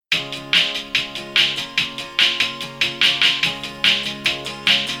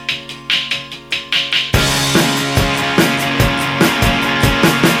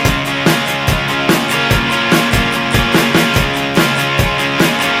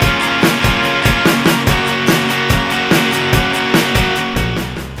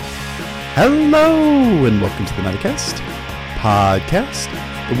Hello, and welcome to the Nauticast podcast,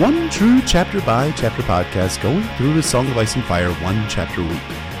 the one true chapter-by-chapter podcast going through A Song of Ice and Fire one chapter a week.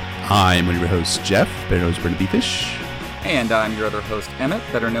 I'm one of your hosts, Jeff, better known as Brendan B. Fish. And I'm your other host, Emmett,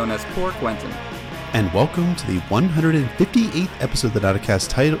 better known as Poor Quentin. And welcome to the 158th episode of the Nauticast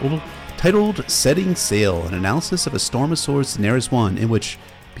titled Setting Sail, an analysis of A Storm of Swords Daenerys 1, in which,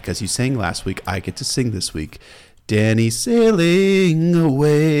 because you sang last week, I get to sing this week. Dany sailing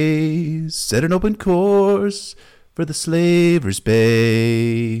away, set an open course for the Slaver's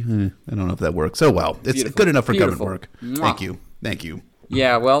Bay. I don't know if that works. Oh, well, it's good enough for government work. Mwah. Thank you.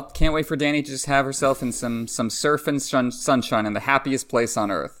 Yeah, well, can't wait for Dany to just have herself in some surf and sunshine in the happiest place on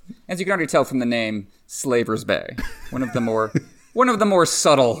earth. As you can already tell from the name, Slaver's Bay. One of the more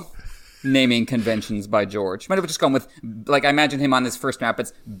subtle naming conventions by George. Might have just gone with, like, I imagine him on this first map,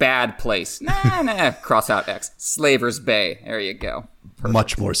 it's bad place. Nah, cross out X. Slaver's Bay. There you go. Perfect.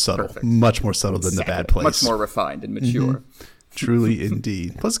 Much more subtle. Perfect. Much more subtle than the bad place. Much more refined and mature. Mm-hmm. Truly,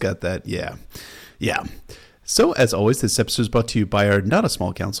 indeed. Plus got that, yeah. So, as always, this episode is brought to you by our not a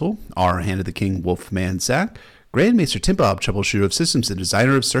small council, our Hand of the King Wolfman Sack, Grand Maester Tim Bob, troubleshooter of systems and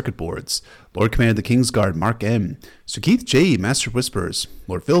designer of circuit boards, Lord Commander of the King's Guard Mark M, Sir Keith J, Master of Whisperers,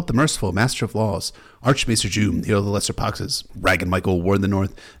 Lord Philip the Merciful, Master of Laws, Archmaester Joom, Hero of the Lesser Poxes, Ragan Michael, Ward of the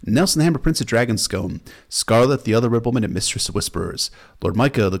North, Nelson the Hammer, Prince of Dragonscombe, Scarlet the Other Ribbleman and Mistress of Whisperers, Lord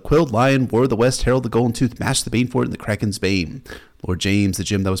Micah, the Quilled Lion, Ward of the West, Herald the Golden Tooth, Master the Banefort, and the Kraken's Bane, Lord James, the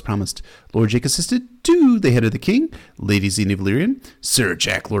gem that was promised, Lord Jake assisted to the Head of the King, Lady Xena Valyrian, Sir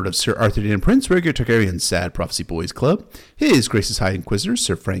Jack, Lord of Sir Arthur Dane, Prince Rhaegar Targaryen, Sad Prophecy Boys Club, His Grace's High Inquisitor,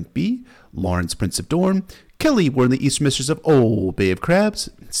 Sir Frank B., Lawrence, Prince of Dorne, Kelly, one of the Eastern Mistress of Old Bay of Crabs,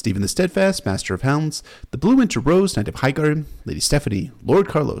 Stephen the Steadfast, Master of Hounds, the Blue Winter Rose, Knight of Highgarden, Lady Stephanie, Lord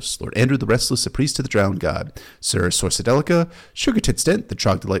Carlos, Lord Andrew the Restless, the Priest of the Drowned God, Sir Sorcedelica, Sugar Tit Stent, the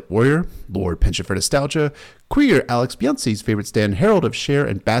Trogdolite Warrior, Lord Penchant for Nostalgia, Queer Alex Beyonce's favorite stand, Herald of Cher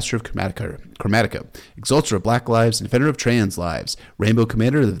and Bastard of Chromatica, Exalter of Black Lives, Defender of Trans Lives, Rainbow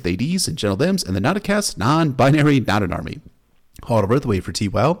Commander of the Ladies and Gentle Thems, and the Nauticast non-binary not an army. Hall of Earthway for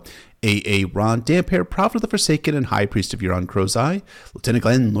T-Wow, A.A. Ron Dampere, Prophet of the Forsaken and High Priest of Euron Crowseye, Lieutenant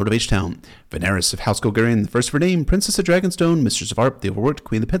Glenn, Lord of H-Town, Veneris of House Golgarian, the First of her name, Princess of Dragonstone, Mistress of Art, the Overworked,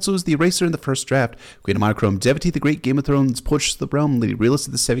 Queen of the Pencils, the Eraser in the First Draft, Queen of Monochrome, Devotee, the Great Game of Thrones, Portress of the Realm, Lady Realist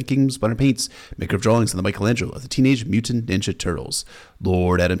of the Seven Kingdoms, Butter Paints, Maker of Drawings, and the Michelangelo of the Teenage Mutant Ninja Turtles,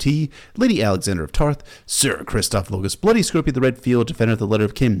 Lord Adam T., Lady Alexander of Tarth, Sir Christoph Logus, Bloody Scorpion of the Red Field, Defender of the Letter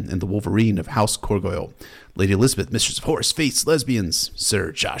of Kim, and the Wolverine of House Corgoyle, Lady Elizabeth, Mistress of Horse, Fates, Lesbians,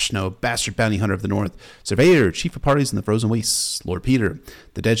 Sir Josh Snow, Bastard Bounty Hunter of the North, Surveyor, Chief of Parties in the Frozen Wastes, Lord Peter,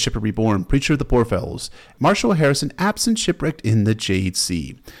 the Dead Shipper Reborn, Preacher of the Poor Fellows, Marshal Harrison, Absent Shipwrecked in the Jade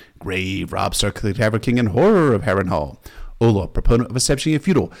Sea, Grave, Rob Stark, the Tavern King and Horror of Harrenhal, Ola, proponent of establishing a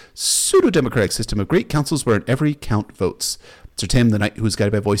feudal, pseudo-democratic system of great councils wherein every count votes, Sir Tim, the Knight who is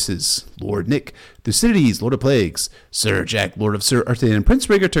guided by voices, Lord Nick, Thucydides, Lord of Plagues, Sir Jack, Lord of Sir Arthur and Prince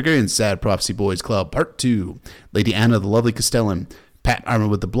Rhaegar Targaryen, Sad Prophecy Boys Club, Part 2, Lady Anna, the Lovely Castellan, Pat Armor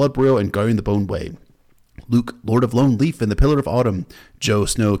with the Blood Royal and Guarding the Bone Way, Luke, Lord of Lone Leaf and the Pillar of Autumn, Joe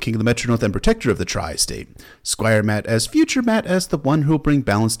Snow, King of the Metro-North and Protector of the Tri-State, Squire Matt as Future Matt as the one who will bring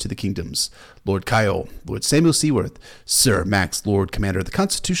balance to the kingdoms, Lord Kyle, Lord Samuel Seaworth, Sir Max, Lord Commander of the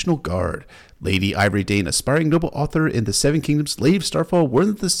Constitutional Guard, Lady Ivory Dane, aspiring noble author in the Seven Kingdoms, Lady of Starfall,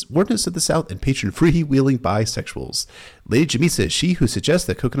 Wardness of the South, and patron freewheeling bisexuals. Lady Jamisa, she who suggests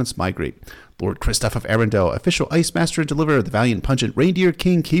that coconuts migrate. Lord Kristoff of Arendelle, official Ice Master and Deliverer, the valiant pungent Reindeer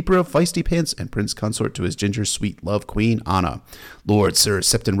King, keeper of feisty pants, and Prince Consort to his ginger sweet love Queen Anna. Lord Sir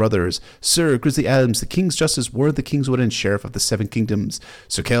Septon Ruthers, Sir Grizzly Adams, the King's Justice, Ward of the Kingswood, and Sheriff of the Seven Kingdoms.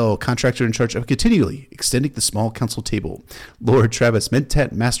 Sir Kell, contractor in charge of continually extending the small council table. Lord Travis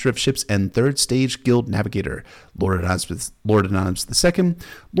Mentat, Master of Ships and Third Stage Guild Navigator. Lord Anonymous II,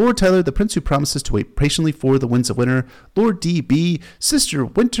 Lord Tyler, the Prince who promises to wait patiently for the winds of winter. Lord D.B., Sister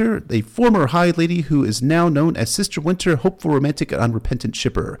Winter, a former High Lady who is now known as Sister Winter, hopeful, romantic, and unrepentant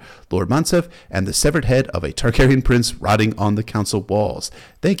shipper. Lord Monsef, and the severed head of a Targaryen prince rotting on the council walls.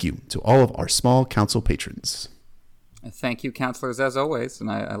 Thank you to all of our small council patrons. Thank you, counselors, as always. And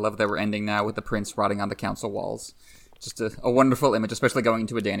I love that we're ending now with the prince rotting on the council walls. Just a wonderful image, especially going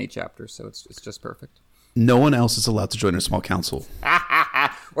into a Dany chapter, so it's just perfect. No one else is allowed to join our small council.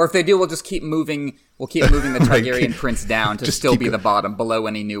 Or if they do, we'll just keep moving. We'll keep moving the Targaryen prince down to still be the bottom, below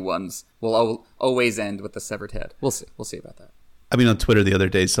any new ones. We'll always end with the severed head. We'll see. We'll see about that. I mean, on Twitter the other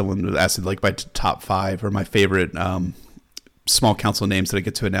day, someone asked like my top 5 or my favorite small council names that I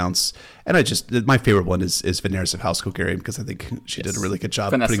get to announce, and my favorite one is Veneris of House Golgarian, because I think she did a really good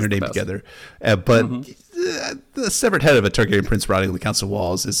job putting her name together. But the severed head of a Targaryen prince rotting on the council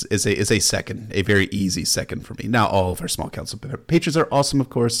walls is a second, a very easy second for me. Now, all of our small council patrons are awesome, of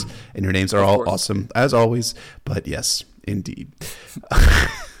course, and your names are all awesome, as always. But yes, indeed.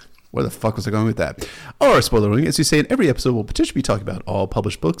 Where the fuck was I going with that? Our spoiler warning, as we say in every episode, we'll potentially be talking about all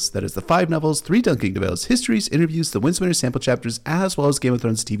published books. That is the 5 novels, 3 Dunking novels, histories, interviews, the Windsor sample chapters, as well as Game of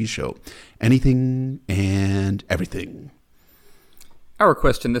Thrones TV show. Anything and everything. Our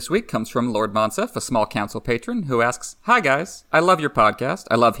question this week comes from Lord Monsef, a small council patron, who asks, "Hi guys, I love your podcast.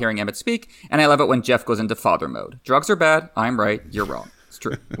 I love hearing Emmett speak, and I love it when Jeff goes into father mode. Drugs are bad. I'm right. You're wrong. It's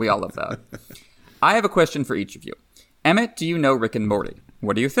true. We all love that. I have a question for each of you. Emmett, do you know Rick and Morty?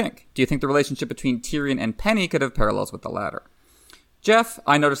 What do you think? Do you think the relationship between Tyrion and Penny could have parallels with the latter? Jeff,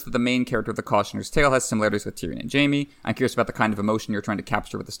 I noticed that the main character of The Cautioner's Tale has similarities with Tyrion and Jaime. I'm curious about the kind of emotion you're trying to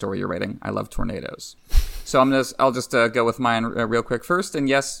capture with the story you're writing. I love tornadoes." So I'll just go with mine real quick first. And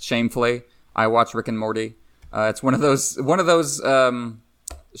yes, shamefully, I watch Rick and Morty. It's one of those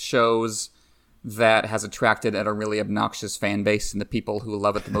shows that has attracted a really obnoxious fan base, and the people who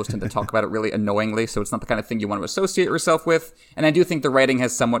love it the most tend to talk about it really annoyingly, so it's not the kind of thing you want to associate yourself with. And I do think the writing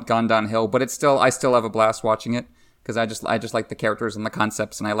has somewhat gone downhill, but I still have a blast watching it, because I just like the characters and the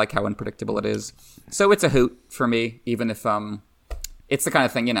concepts, and I like how unpredictable it is. So it's a hoot for me, even if it's the kind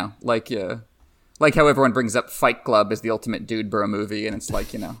of thing, like how everyone brings up Fight Club as the ultimate dude bro movie, and it's like,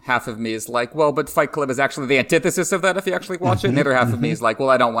 half of me is like, well, but Fight Club is actually the antithesis of that if you actually watch it, and the other half of me is like,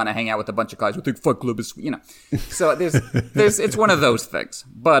 well, I don't want to hang out with a bunch of guys who think Fight Club is, So there's it's one of those things.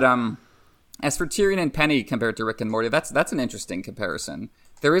 But as for Tyrion and Penny compared to Rick and Morty, that's an interesting comparison.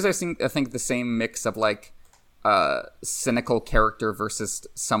 There is, I think, the same mix of like cynical character versus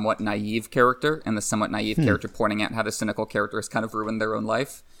somewhat naive character, and the somewhat naive character pointing out how the cynical character has kind of ruined their own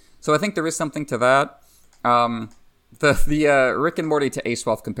life. So I think there is something to that. The Rick and Morty to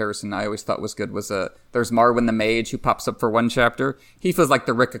Aeswolf comparison I always thought was good was there's Marwyn the Mage, who pops up for one chapter. He feels like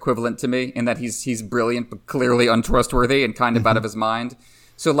the Rick equivalent to me in that he's brilliant but clearly untrustworthy and kind of out of his mind.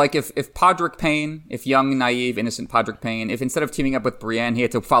 So like if Podrick Payne, if young, naive, innocent Podrick Payne, if instead of teaming up with Brienne he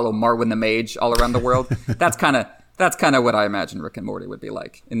had to follow Marwyn the Mage all around the world, that's kind of what I imagine Rick and Morty would be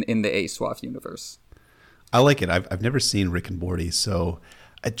like in the Aeswolf universe. I like it. I've never seen Rick and Morty, so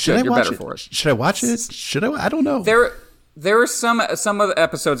should I watch it? Should I watch it? Should I? I don't know. There are some of the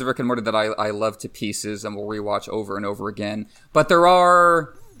episodes of Rick and Morty that I love to pieces and will rewatch over and over again. But there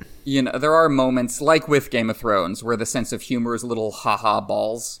are moments like with Game of Thrones where the sense of humor is a little ha-ha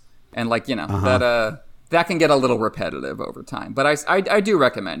balls, and that can get a little repetitive over time. But I do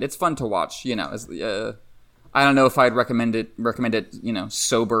recommend. It's fun to watch. I don't know if I'd recommend it.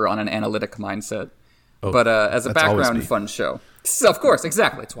 Sober on an analytic mindset. Oh, but as a background fun show. So, of course,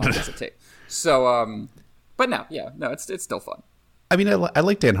 exactly. It's why I hesitate. So, but no, it's still fun. I mean, I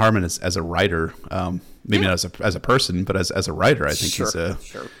like Dan Harmon as a writer. Maybe not as a person, but as a writer, I think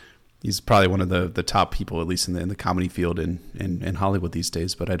he's probably one of the top people, at least in the comedy field in Hollywood these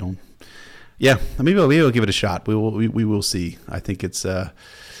days. But I don't. Yeah, maybe I'll give it a shot. We will see. I think it's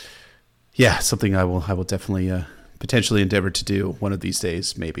something I will definitely potentially endeavor to do one of these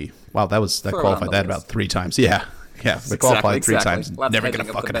days. Maybe. Wow, that qualified that about 3 times. Yeah. Yeah, they qualified 3 times. Never gonna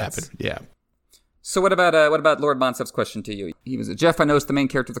fucking happen. Yeah. So what about Lord Monsef's question to you? He was Jeff, I noticed the main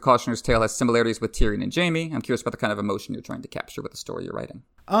character of The Cautioner's Tale has similarities with Tyrion and Jaime. I'm curious about the kind of emotion you're trying to capture with the story you're writing.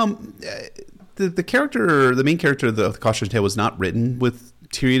 The main character of The Cautioner's Tale was not written with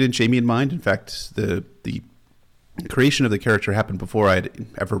Tyrion and Jaime in mind. In fact, the creation of the character happened before I'd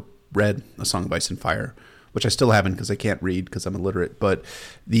ever read A Song of Ice and Fire, which I still haven't because I can't read because I'm illiterate. But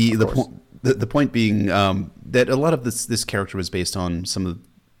the point being that a lot of this character was based on some of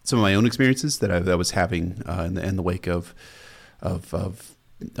my own experiences that I was having in the wake of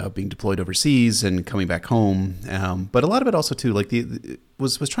being deployed overseas and coming back home. But a lot of it also too, like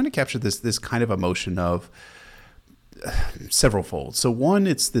was trying to capture this kind of emotion of several fold. So one,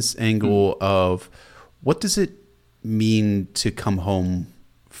 it's this angle of what does it mean to come home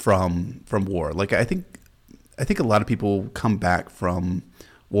from war? Like I think a lot of people come back from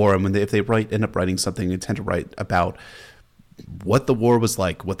war, and if they end up writing something, they tend to write about what the war was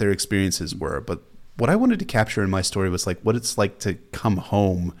like, what their experiences were. But what I wanted to capture in my story was like what it's like to come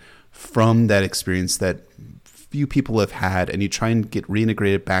home from that experience that few people have had, and you try and get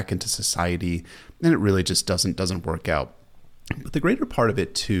reintegrated back into society, and it really just doesn't work out. But the greater part of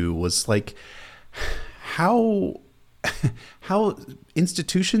it too was like how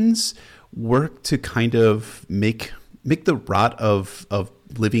institutions work to kind of make the rot of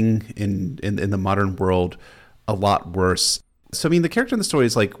living in the modern world a lot worse. So I mean, the character in the story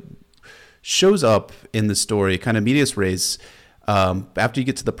is like shows up in the story kind of medias res after you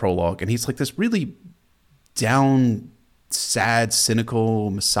get to the prologue, and he's like this really down, sad, cynical,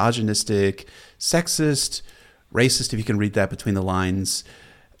 misogynistic, sexist, racist, if you can read that between the lines,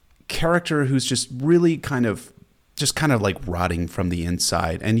 character who's just really kind of like rotting from the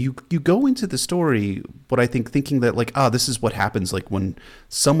inside. And you go into the story, what I think, thinking that like, this is what happens like when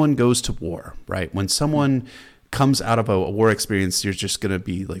someone goes to war, right? When someone comes out of a war experience, you're just going to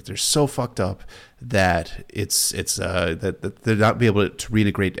be like, they're so fucked up that that they're not be able to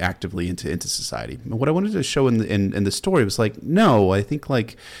reintegrate actively into society. And what I wanted to show in the story was like, no, I think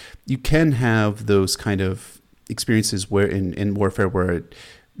like you can have those kind of experiences where in warfare where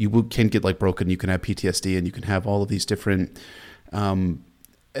you can get like broken, you can have PTSD, and you can have all of these different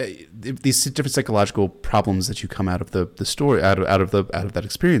psychological problems that you come out of the story, out of that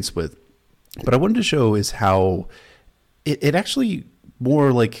experience with. But I wanted to show is how it actually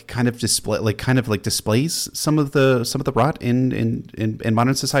more like kind of displays some of the rot in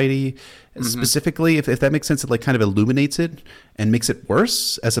modern society, specifically, if that makes sense. It like kind of illuminates it and makes it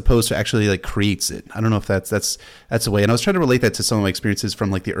worse, as opposed to actually like creates it. I don't know if that's a way. And I was trying to relate that to some of my experiences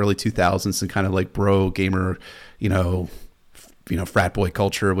from like the early 2000s and kind of like bro gamer, frat boy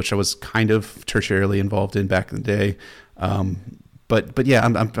culture, which I was kind of tertiarily involved in back in the day. But yeah,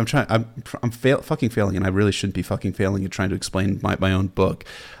 I'm fucking failing, and I really shouldn't be fucking failing at trying to explain my own book.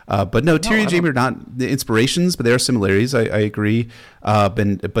 But no, Tyrion and Jaime are not the inspirations, but there are similarities. I agree.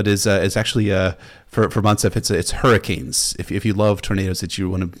 But is actually for Moncef, it's hurricanes. If you love tornadoes, that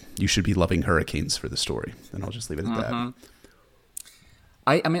you should be loving hurricanes for the story. And I'll just leave it at that.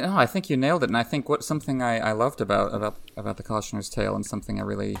 I think you nailed it, and I think something I loved about the Cautioner's Tale, and something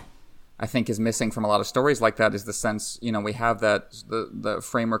I think is missing from a lot of stories like that, is the sense, we have that the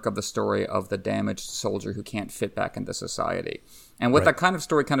framework of the story of the damaged soldier who can't fit back into society. And what that kind of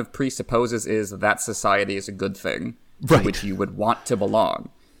story kind of presupposes is that society is a good thing to which you would want to belong.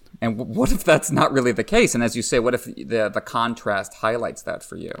 And what if that's not really the case? And as you say, what if the contrast highlights that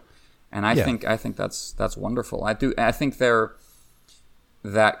for you? And I think that's wonderful. I think that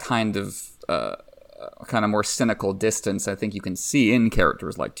kind of more cynical distance, I think you can see in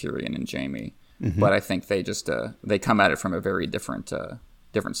characters like Tyrion and Jaime, but I think they just they come at it from a very different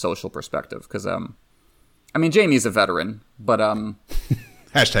social perspective. Because Jaime's a veteran, but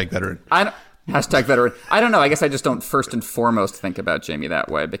hashtag veteran. Hashtag veteran. I don't know. I guess I just don't first and foremost think about Jaime that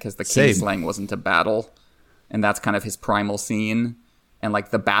way, because the Kingslaying wasn't a battle, and that's kind of his primal scene. And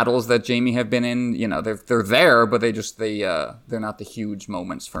like the battles that Jaime have been in, they're there, but they're not the huge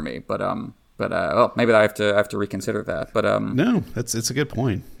moments for me. But maybe I have to reconsider that. But no, it's a good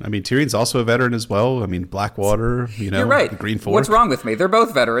point. Tyrion's also a veteran as well. Blackwater, you're right. The Green Fork. What's wrong with me? They're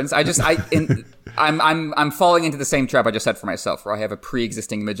both veterans. I'm falling into the same trap I just set for myself, where I have a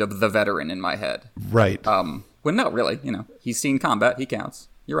pre-existing image of the veteran in my head. Right. When no, really, he's seen combat. He counts.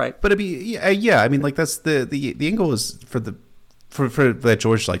 You're right. But like that's the angle is for that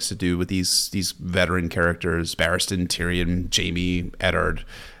George likes to do with these veteran characters, Barristan, Tyrion, Jaime, Eddard.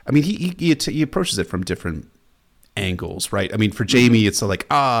 He approaches it from different angles, right? For Jaime, it's like,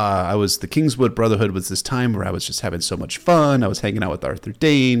 the Kingswood Brotherhood was this time where I was just having so much fun. I was hanging out with Arthur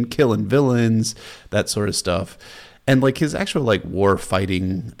Dayne, killing villains, that sort of stuff. And like his actual like war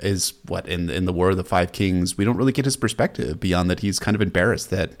fighting is what in the War of the Five Kings, we don't really get his perspective beyond that he's kind of embarrassed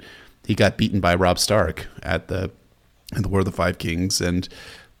that he got beaten by Robb Stark in the War of the Five Kings, and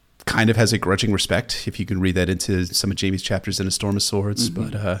kind of has a grudging respect, if you can read that into some of Jaime's chapters in A Storm of Swords.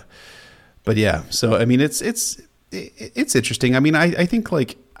 But yeah, so it's interesting. I think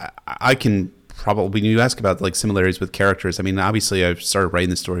like I can probably, when you ask about like similarities with characters, obviously I started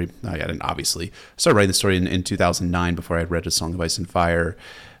writing the story. Started writing the story in 2009 before I had read A Song of Ice and Fire.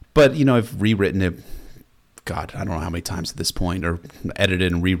 But I've rewritten it. God, I don't know how many times at this point, or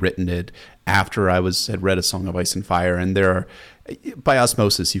edited and rewritten it after I had read A Song of Ice and Fire. And there are, by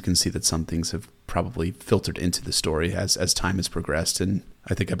osmosis, you can see that some things have probably filtered into the story as time has progressed. And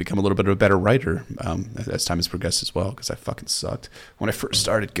I think I've become a little bit of a better writer as time has progressed as well, because I fucking sucked when I first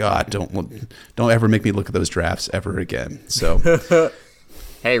started. God, don't ever make me look at those drafts ever again. So,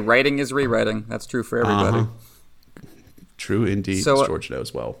 hey, writing is rewriting. That's true for everybody. True indeed. So, George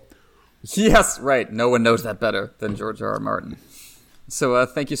knows well. Yes, right. No one knows that better than George R.R. Martin. So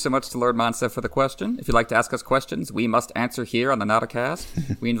thank you so much to Lord Moncef for the question. If you'd like to ask us questions we must answer here on the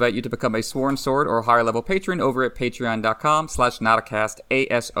Nauticast, we invite you to become a Sworn Sword or higher level patron over at patreon.com/Nauticast,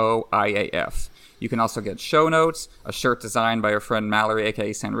 ASOIAF. You can also get show notes, a shirt designed by our friend Mallory,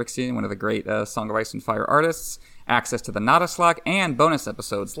 a.k.a. Sanrixian, one of the great Song of Ice and Fire artists, access to the Nada Slack, and bonus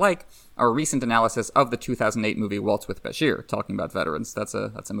episodes like our recent analysis of the 2008 movie Waltz with Bashir, talking about veterans. That's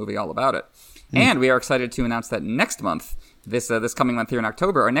a movie all about it. And we are excited to announce that next month this coming month here in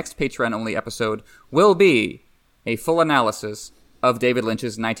October, our next Patreon-only episode will be a full analysis of David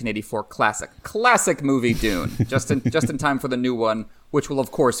Lynch's 1984 classic movie Dune, just in time for the new one, which will of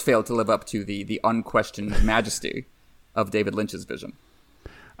course fail to live up to the unquestioned majesty of David Lynch's vision.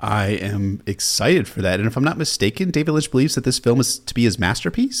 I am excited for that, and if I'm not mistaken, David Lynch believes that this film is to be his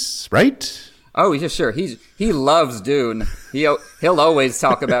masterpiece, right? Oh, yeah, sure. He loves Dune. He'll always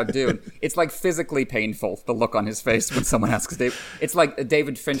talk about Dune. It's like physically painful, the look on his face when someone asks Dave. It's like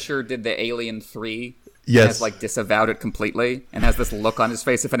David Fincher did the Alien 3. Yes. And has like disavowed it completely and has this look on his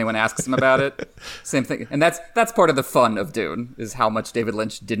face if anyone asks him about it. Same thing. And that's part of the fun of Dune, is how much David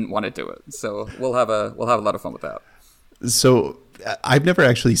Lynch didn't want to do it. So we'll have a lot of fun with that. So I've never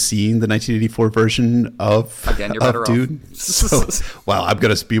actually seen the 1984 version of Dune. So, well, I'm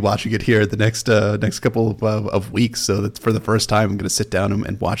going to be watching it here the next couple of weeks. So that's for the first time I'm going to sit down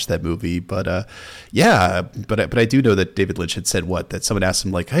and watch that movie. But but I do know that David Lynch had said that someone asked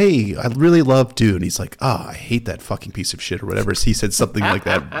him like, "Hey, I really love Dune." He's like, "Oh, I hate that fucking piece of shit," or whatever. So he said something like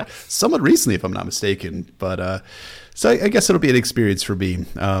that somewhat recently, if I'm not mistaken. But so I guess it'll be an experience for me.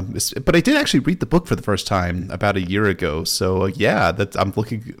 But I did actually read the book for the first time about a year ago. So yeah, I'm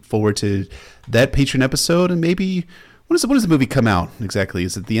looking forward to that Patreon episode. And maybe when does the movie come out exactly?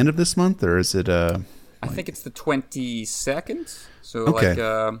 Is it the end of this month, or is it? I think it's the 22nd. So okay.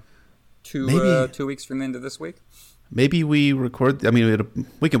 like 2 weeks from the end of this week. Maybe we record. I mean,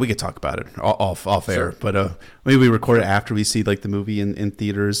 we could talk about it off air. But maybe we record it after we see like the movie in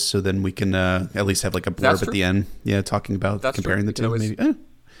theaters, so then we can at least have like a blurb at the end. Yeah, talking about comparing the two. Maybe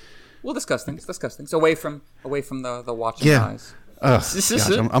we'll discuss things. Away from the watching eyes. Gosh,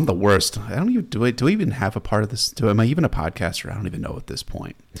 I'm the worst. I don't even do I even have a part of this? Am I even a podcaster? I don't even know at this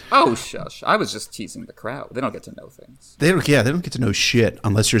point. Oh shush! I was just teasing the crowd. They don't get to know things. They don't get to know shit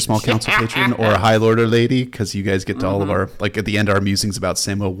unless you're a small council patron or a high lord or lady, because you guys get to all of our, like at the end, our musings about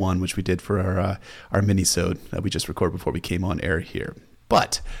Samo 1, which we did for our mini-sode that we just recorded before we came on air here.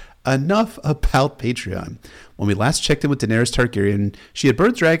 But enough about Patreon. When we last checked in with Daenerys Targaryen, she had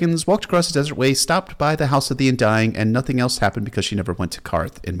birthed dragons, walked across the desert way, stopped by the House of the Undying, and nothing else happened because she never went to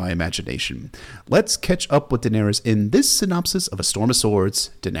Qarth in my imagination. Let's catch up with Daenerys in this synopsis of A Storm of Swords,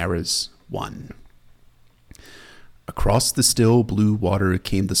 Daenerys 1. Across the still blue water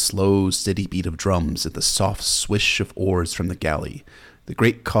came the slow, steady beat of drums and the soft swish of oars from the galley. The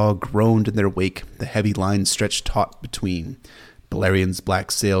great cog groaned in their wake, the heavy lines stretched taut between. Balerian's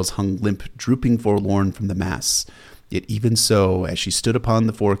black sails hung limp, drooping forlorn from the masts. Yet even so, as she stood upon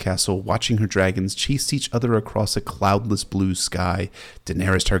the forecastle, watching her dragons chase each other across a cloudless blue sky,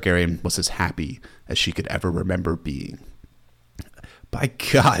 Daenerys Targaryen was as happy as she could ever remember being. By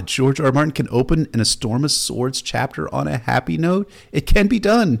God, George R. R. Martin can open in A Storm of Swords chapter on a happy note. It can be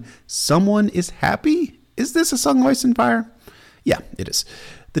done. Someone is happy? Is this A Song of Ice and Fire? Yeah, it is.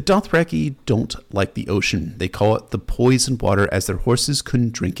 The Dothraki don't like the ocean. They call it the poisoned water, as their horses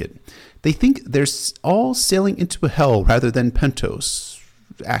couldn't drink it. They think they're all sailing into a hell rather than Pentos.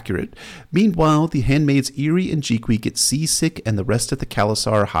 Accurate. Meanwhile, the handmaids Irri and Jiqui get seasick, and the rest of the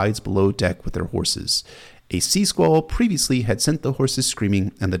Khalasar hides below deck with their horses. A sea squall previously had sent the horses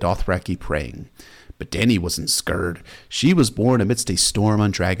screaming and the Dothraki praying. But Dany wasn't scared. She was born amidst a storm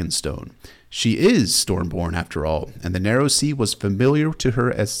on Dragonstone. She is Stormborn, after all, and the narrow sea was familiar to her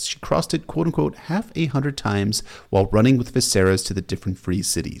as she crossed it, quote-unquote, 100 times while running with Viserys to the different free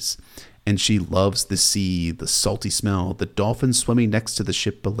cities. And she loves the sea, the salty smell, the dolphins swimming next to the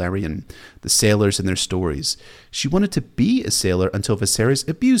ship Balerion, the sailors and their stories. She wanted to be a sailor until Viserys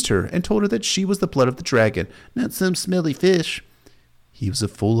abused her and told her that she was the blood of the dragon, not some smelly fish. He was a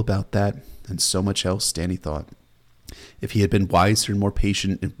fool about that, and so much else, Dany thought. If he had been wiser and more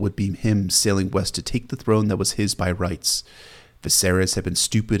patient, it would be him sailing west to take the throne that was his by rights. Viserys had been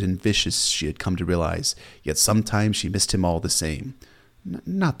stupid and vicious, she had come to realize, yet sometimes she missed him all the same.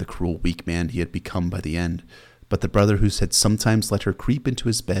 Not the cruel, weak man he had become by the end, but the brother who had sometimes let her creep into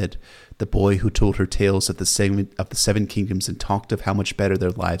his bed, the boy who told her tales of the seven kingdoms and talked of how much better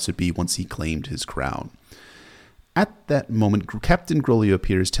their lives would be once he claimed his crown. At that moment, Captain Grolio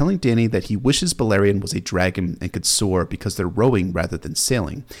appears, telling Dany that he wishes Balerion was a dragon and could soar because they're rowing rather than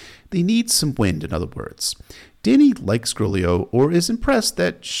sailing. They need some wind, in other words. Dany likes Grolio, or is impressed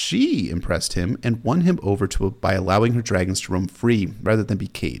that she impressed him and won him over by allowing her dragons to roam free rather than be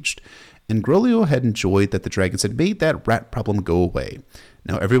caged. And Grolio had enjoyed that the dragons had made that rat problem go away.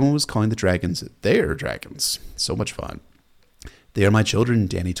 Now everyone was calling the dragons their dragons. So much fun. They are my children,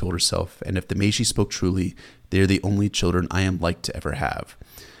 Dany told herself, and if the Magi spoke truly, they are the only children I am like to ever have.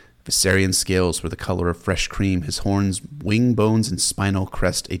 Viserion scales were the color of fresh cream, his horns, wing bones, and spinal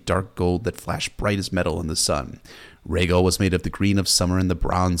crest a dark gold that flashed bright as metal in the sun. Rhaegal was made of the green of summer and the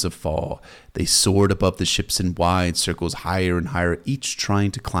bronze of fall. They soared above the ships in wide circles, higher and higher, each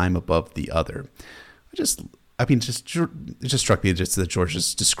trying to climb above the other. It just struck me just that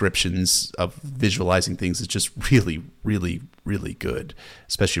George's descriptions of visualizing things is just really, really, really good.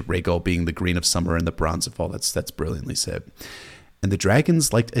 Especially Rhaegal being the green of summer and the bronze of fall. That's brilliantly said. And the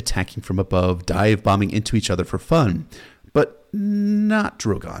dragons liked attacking from above, dive bombing into each other for fun. But not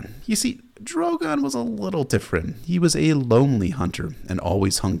Drogon. You see, Drogon was a little different. He was a lonely hunter and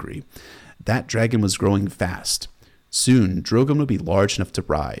always hungry. That dragon was growing fast. Soon, Drogon would be large enough to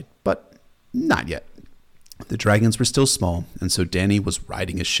ride, but not yet. The dragons were still small, and so Dany was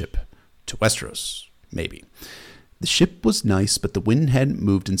riding a ship. To Westeros, maybe. The ship was nice, but the wind hadn't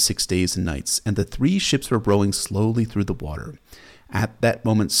moved in 6 days and nights, and the 3 ships were rowing slowly through the water. At that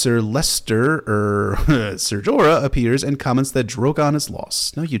moment, Sir Jorah appears and comments that Drogon is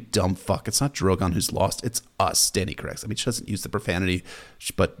lost. No, you dumb fuck. It's not Drogon who's lost. It's us, Dany corrects. I mean, she doesn't use the profanity,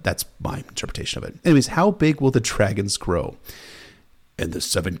 but that's my interpretation of it. Anyways, how big will the dragons grow? In the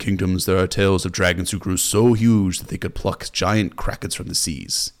 7 kingdoms, there are tales of dragons who grew so huge that they could pluck giant krakens from the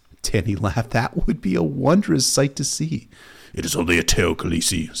seas. Dany laughed. That would be a wondrous sight to see. It is only a tale,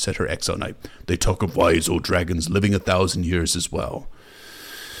 Khaleesi, said her exile knight. They talk of wise old dragons living 1,000 years as well.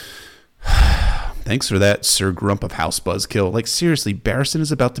 Thanks for that, Sir Grump of House Buzzkill. Like, seriously, Barristan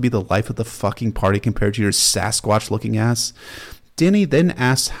is about to be the life of the fucking party compared to your Sasquatch-looking ass. Dany then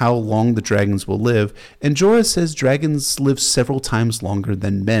asks how long the dragons will live, and Jorah says dragons live several times longer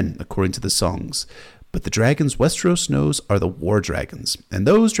than men, according to the songs. But the dragons Westeros knows are the war dragons, and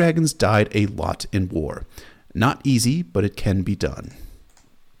those dragons died a lot in war. Not easy, but it can be done.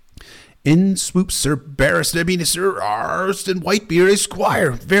 In swoops Sir Arstan Whitebeard, a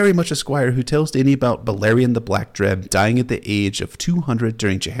squire, very much a squire, who tells Dany about Balerion the Black Dread dying at the age of 200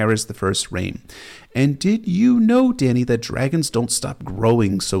 during Jaehaerys I's reign. And did you know, Dany, that dragons don't stop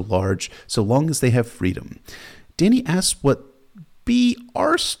growing so large so long as they have freedom? Dany asks what B.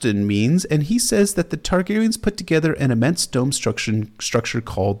 Arstan means, and he says that the Targaryens put together an immense dome structure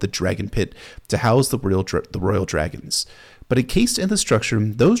called the Dragon Pit to house the royal dragons. But encased in the structure,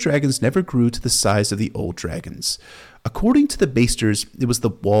 those dragons never grew to the size of the old dragons. According to the Basters, it was the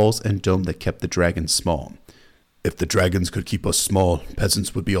walls and dome that kept the dragons small. If the dragons could keep us small,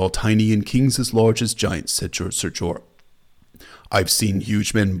 peasants would be all tiny and kings as large as giants, said Sir Jorah. I've seen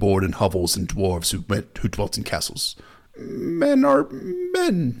huge men board in hovels and dwarves who dwelt in castles. Men are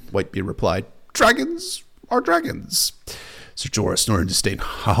men, Whitebeard replied. Dragons are dragons. Sir Jorah snorted in disdain.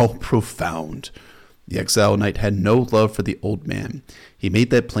 How profound. The exile knight had no love for the old man. He made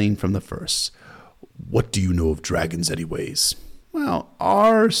that plain from the first. What do you know of dragons anyways? Well,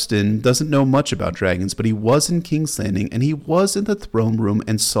 Arstan doesn't know much about dragons, but he was in King's Landing, and he was in the throne room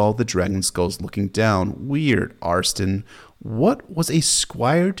and saw the dragon skulls looking down. Weird, Arstan. What was a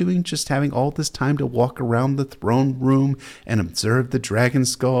squire doing just having all this time to walk around the throne room and observe the dragon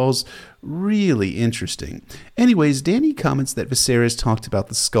skulls? Really interesting. Anyways, Dany comments that Viserys talked about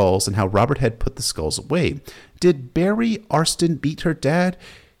the skulls and how Robert had put the skulls away. Did Barry Arstan beat her dad?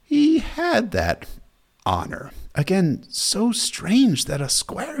 He had that honor. Again, so strange that a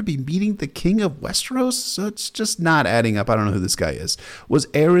squire would be meeting the king of Westeros. So it's just not adding up. I don't know who this guy is. Was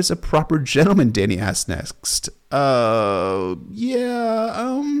Aerys a proper gentleman? Dany asked next.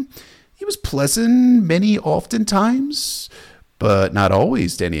 He was pleasant many oftentimes, but not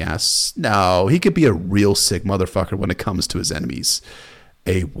always, Dany asks. No, he could be a real sick motherfucker when it comes to his enemies.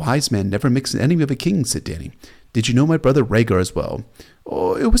 A wise man never makes an enemy of a king, said Dany. Did you know my brother Rhaegar as well?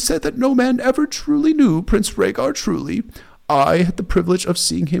 Oh, it was said that no man ever truly knew Prince Rhaegar truly. I had the privilege of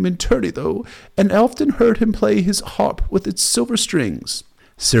seeing him in tourney, though, and often heard him play his harp with its silver strings.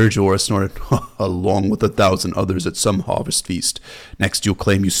 Sir Jorah snorted, along with 1,000 others at some harvest feast. Next you'll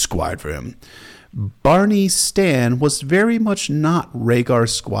claim you squired for him. Barney Stan was very much not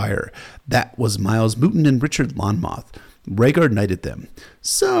Rhaegar's squire. That was Miles Mooton and Richard Lonmouth. Rhaegar knighted them.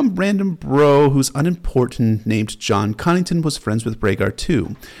 Some random bro who's unimportant named John Connington was friends with Rhaegar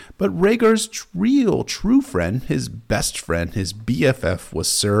too. But Rhaegar's real, true friend, his best friend, his BFF,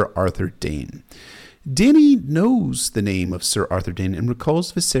 was Sir Arthur Dayne. Dany knows the name of Sir Arthur Dayne and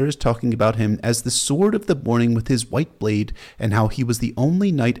recalls Viserys talking about him as the Sword of the Morning with his white blade and how he was the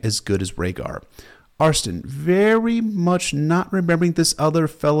only knight as good as Rhaegar. Arstan, very much not remembering this other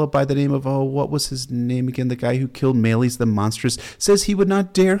fellow by the name of, what was his name again? The guy who killed Meleys the Monstrous, says he would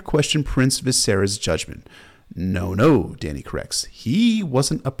not dare question Prince Viserys' judgment. No, Dany corrects. He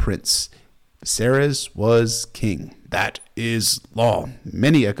wasn't a prince. Viserys was king. That is law.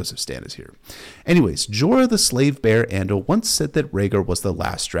 Many echoes of Stannis here. Anyways, Jorah the slave bear Andal once said that Rhaegar was the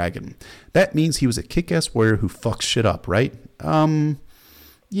last dragon. That means he was a kick-ass warrior who fucks shit up, right?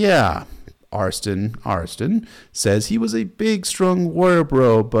 Yeah. Arstan says he was a big, strong warrior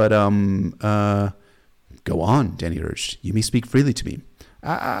bro, but, go on, Dany urged. You may speak freely to me.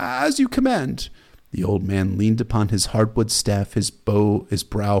 As you command. The old man leaned upon his hardwood staff, his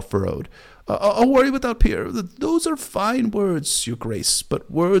brow furrowed. A warrior without peer. Those are fine words, your grace, but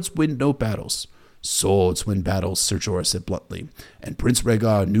words win no battles. Swords win battles, Ser Jorah said bluntly, and Prince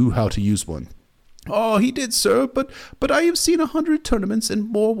Rhaegar knew how to use one. Oh, he did, sir, but I have seen 100 tournaments and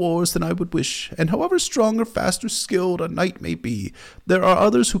more wars than I would wish, and however strong or fast or skilled a knight may be, there are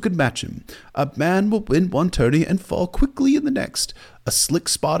others who can match him. A man will win one tourney and fall quickly in the next. A slick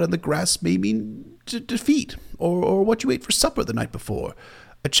spot in the grass may mean defeat, or what you ate for supper the night before.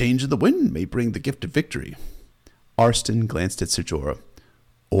 A change in the wind may bring the gift of victory. Arstan glanced at Ser Jorah.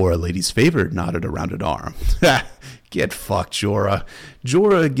 Or a lady's favor nodded a rounded arm. Get fucked, Jorah.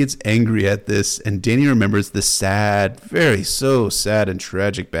 Jorah gets angry at this, and Dany remembers the sad, so sad and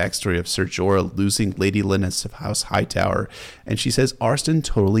tragic backstory of Ser Jorah losing Lady Lynnis of House Hightower, and she says Arstan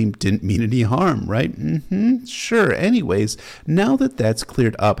totally didn't mean any harm, right? Sure. Anyways, now that that's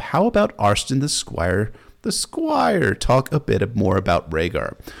cleared up, how about Arstan the Squire talk a bit more about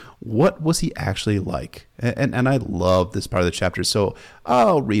Rhaegar? What was he actually like? And I love this part of the chapter, so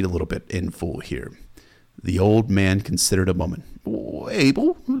I'll read a little bit in full here. The old man considered a moment.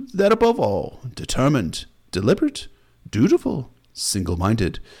 Able, that above all, determined, deliberate, dutiful,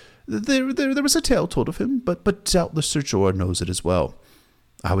 single-minded. There was a tale told of him, but doubtless Ser Jorah knows it as well.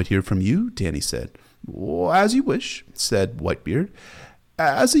 I would hear from you, Dany said. As you wish, said Whitebeard.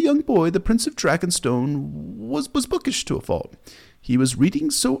 As a young boy, the Prince of Dragonstone was bookish to a fault. He was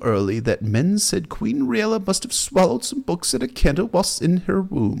reading so early that men said Queen Rhaella must have swallowed some books at a candle whilst in her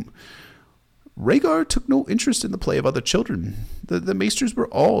womb. Rhaegar took no interest in the play of other children. The maesters were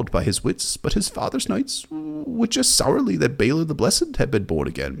awed by his wits, but his father's knights would just sourly that Baelor the Blessed had been born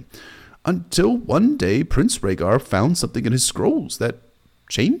again. Until one day Prince Rhaegar found something in his scrolls that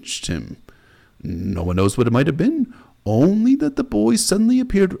changed him. No one knows what it might have been, only that the boy suddenly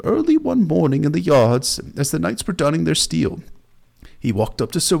appeared early one morning in the yards as the knights were donning their steel. He walked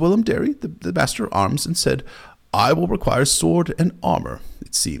up to Sir Willem Darry, the Master of Arms, and said, I will require sword and armor,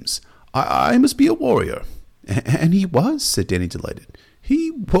 it seems. I must be a warrior. And he was, said Dany, delighted. He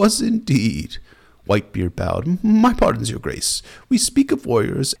was indeed. Whitebeard bowed. My pardons, your grace. We speak of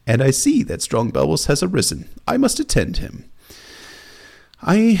warriors, and I see that strong Belwas has arisen. I must attend him.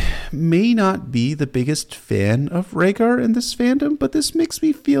 I may not be the biggest fan of Rhaegar in this fandom, but this makes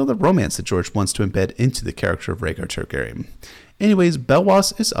me feel the romance that George wants to embed into the character of Rhaegar Targaryen. Anyways,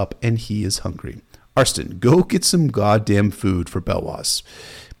 Belwas is up and he is hungry. Arstan, go get some goddamn food for Belwas.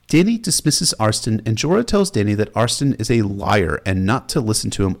 Dany dismisses Arstan, and Jorah tells Dany that Arstan is a liar and not to listen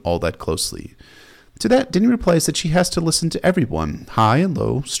to him all that closely. To that, Dany replies that she has to listen to everyone, high and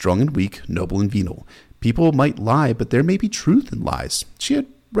low, strong and weak, noble and venal. People might lie, but there may be truth in lies. She had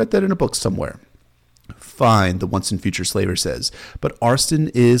read that in a book somewhere. Fine, the once and future slaver says, but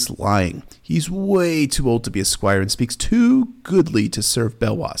Arstan is lying. He's way too old to be a squire and speaks too goodly to serve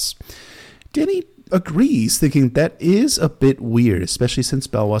Belwas. Dany agrees, thinking that is a bit weird, especially since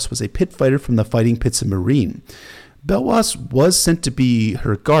Belwas was a pit fighter from the fighting pits of Meereen. Belwas was sent to be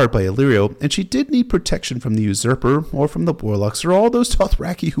her guard by Illyrio, and she did need protection from the usurper, or from the warlocks, or all those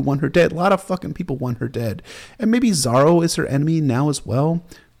Dothraki who want her dead. A lot of fucking people want her dead. And maybe Xaro is her enemy now as well?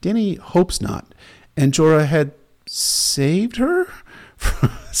 Dany hopes not. And Jorah had saved her?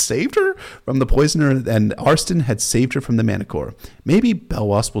 Saved her from the poisoner, and Arstan had saved her from the Manticore. Maybe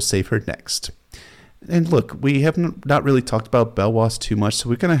Belwas will save her next. And look, we have not really talked about Belwas too much, so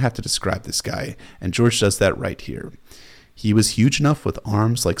we're going to have to describe this guy, and George does that right here. He was huge enough with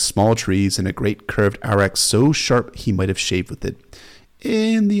arms like small trees and a great curved axe so sharp he might have shaved with it,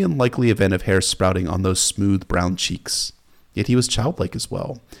 in the unlikely event of hair sprouting on those smooth brown cheeks. Yet he was childlike as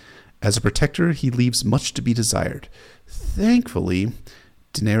well. As a protector, he leaves much to be desired. Thankfully,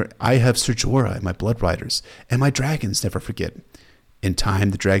 I have Ser Jorah and my blood riders, and my dragons never forget. In time,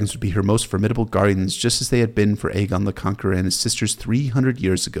 the dragons would be her most formidable guardians, just as they had been for Aegon the Conqueror and his sisters 300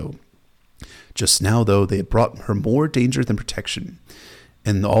 years ago. Just now, though, they had brought her more danger than protection.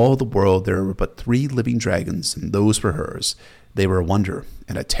 In all the world, there were but 3 living dragons, and those were hers. They were a wonder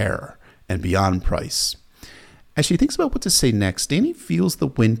and a terror, and beyond price. As she thinks about what to say next, Dany feels the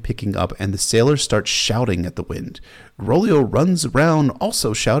wind picking up and the sailors start shouting at the wind. Grolio runs around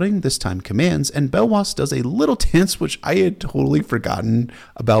also shouting, this time commands, and Belwas does a little dance, which I had totally forgotten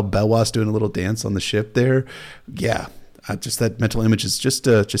about Belwas doing a little dance on the ship there. Yeah. Just that mental image is just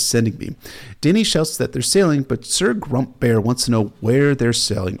sending me. Dany shouts that they're sailing, but Sir Grumpbear wants to know where they're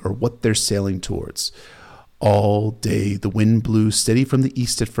sailing or what they're sailing towards. All day the wind blew steady from the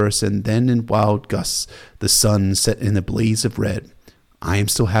east at first, and then in wild gusts the sun set in a blaze of red. I am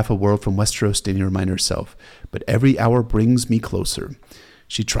still half a world from Westeros, Dany reminded herself, but every hour brings me closer.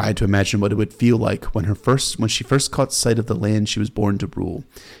 She tried to imagine what it would feel like when she first caught sight of the land she was born to rule.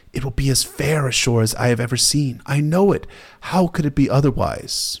 It will be as fair a shore as I have ever seen. I know it. How could it be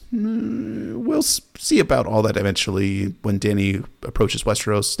otherwise? We'll see about all that eventually when Dany approaches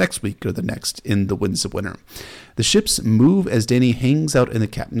Westeros next week or the next in the Winds of Winter. The ships move as Dany hangs out in the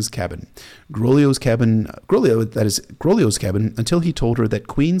captain's cabin. Grolio's cabin, until he told her that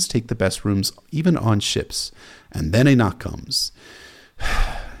queens take the best rooms even on ships. And then a knock comes.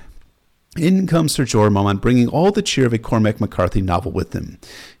 In comes Sir Jorah Mormont, bringing all the cheer of a Cormac McCarthy novel with him.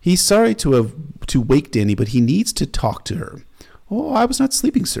 He's sorry to wake Dany, but he needs to talk to her. Oh, I was not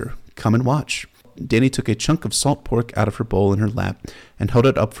sleeping, sir. Come and watch. Dany took a chunk of salt pork out of her bowl in her lap and held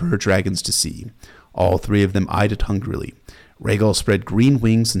it up for her dragons to see. All three of them eyed it hungrily. Rhaegal spread green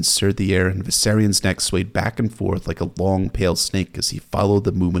wings and stirred the air, and Viserion's neck swayed back and forth like a long, pale snake as he followed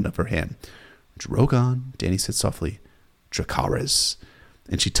the movement of her hand. Drogon, Dany said softly. Dracarys.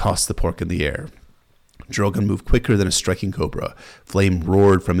 And she tossed the pork in the air. Drogon moved quicker than a striking cobra. Flame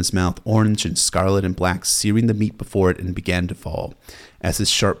roared from his mouth, orange and scarlet and black, searing the meat before it, and began to fall. As his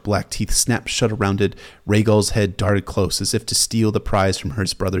sharp black teeth snapped shut around it, Rhaegal's head darted close, as if to steal the prize from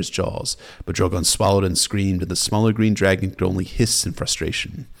his brother's jaws. But Drogon swallowed and screamed, and the smaller green dragon could only hiss in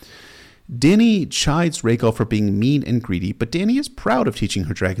frustration. Dany chides Rhaegal for being mean and greedy, but Dany is proud of teaching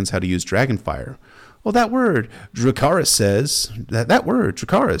her dragons how to use dragon fire. Well, that word, Dracarys says. That word,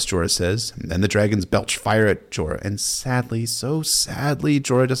 Dracarys, Jorah says. And then the dragons belch fire at Jorah. And sadly, so sadly,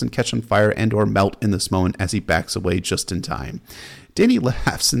 Jorah doesn't catch on fire and or melt in this moment as he backs away just in time. Dany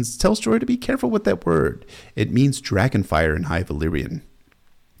laughs and tells Jorah to be careful with that word. It means dragon fire in High Valyrian.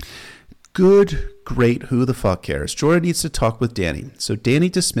 Good, great, who the fuck cares? Jorah needs to talk with Dany. So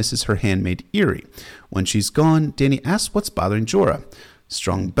Dany dismisses her handmaid, Irri. When she's gone, Dany asks what's bothering Jorah.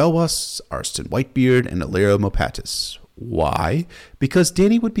 Strong Belwas, Arstan Whitebeard, and Illyrio Mopatis. Why? Because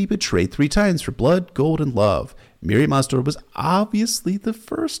Dany would be betrayed 3 times for blood, gold, and love. Mirri Maz Duur was obviously the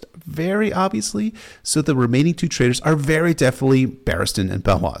first, very obviously, so the remaining 2 traitors are very definitely Barristan and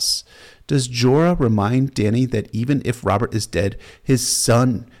Belwas. Does Jorah remind Dany that even if Robert is dead, his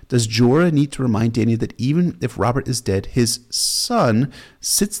son... Does Jorah need to remind Dany that even if Robert is dead, his son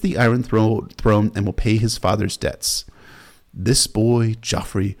sits the Iron Throne and will pay his father's debts? This boy,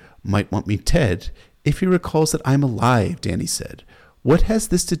 Joffrey, might want me dead if he recalls that I'm alive, Dany said. What has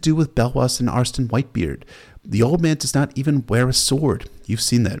this to do with Belwas and Arstan Whitebeard? The old man does not even wear a sword. You've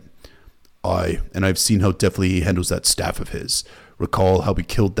seen that. Aye, and I've seen how deftly he handles that staff of his. Recall how we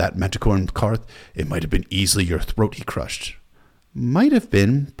killed that manticore in Karth? It might have been easily your throat he crushed. Might have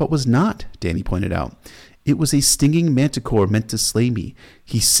been, but was not, Dany pointed out. It was a stinging manticore meant to slay me.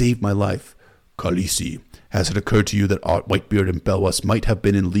 He saved my life. Khaleesi, has it occurred to you that Whitebeard and Belwas might have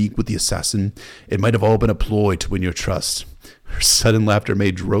been in league with the assassin? It might have all been a ploy to win your trust. Her sudden laughter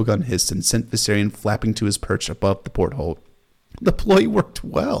made Drogon hiss and sent Viserion flapping to his perch above the porthole. The ploy worked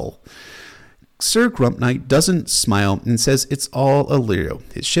well. Sir Grumpknight doesn't smile and says it's all Illyrio.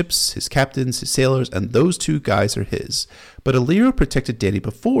 His ships, his captains, his sailors, and those 2 guys are his. But Illyrio protected Dany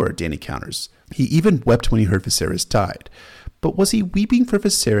before, Dany counters. He even wept when he heard Viserys died. But was he weeping for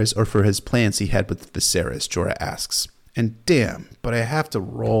Viserys or for his plans he had with Viserys, Jorah asks. And damn, but I have to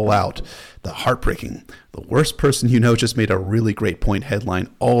roll out the heartbreaking, the worst person you know just made a really great point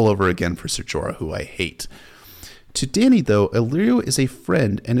headline all over again for Ser Jorah, who I hate. To Dany, though, Illyrio is a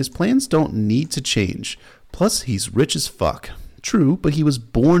friend, and his plans don't need to change. Plus, he's rich as fuck. True, but he was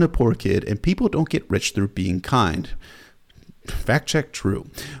born a poor kid, and people don't get rich through being kind. Fact check, true.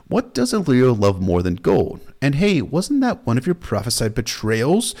 What does Illyrio love more than gold? And hey, wasn't that one of your prophesied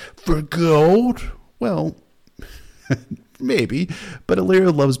betrayals? For gold? Well, maybe, but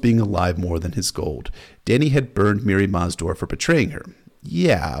Illyrio loves being alive more than his gold. Dany had burned Mirri Maz Duur for betraying her.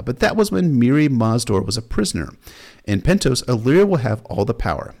 Yeah, but that was when Mirri Maz Duur was a prisoner. In Pentos, Illyrio will have all the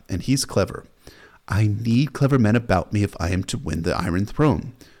power, and he's clever. I need clever men about me if I am to win the Iron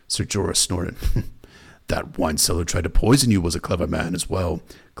Throne. Ser Jorah snorted. That wine cellar tried to poison you was a clever man as well.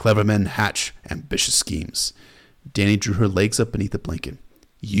 Clever men hatch ambitious schemes. Dany drew her legs up beneath the blanket.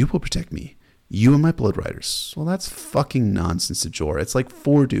 You will protect me. You and my blood riders. Well, that's fucking nonsense to Jorah. It's like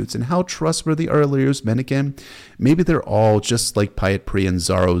 4 dudes. And how trustworthy are Illyrio's men again? Maybe they're all just like Pyat Pri and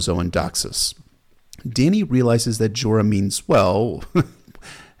Zaro, Zo, and Daxus. Dany realizes that Jorah means well.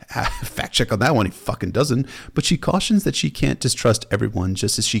 Fact check on that one, he fucking doesn't. But she cautions that she can't distrust everyone,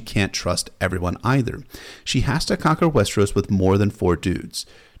 just as she can't trust everyone either. She has to conquer Westeros with more than 4 dudes.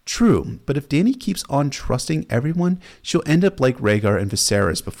 True, but if Dany keeps on trusting everyone, she'll end up like Rhaegar and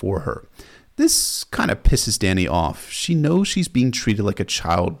Viserys before her. This kind of pisses Dany off. She knows she's being treated like a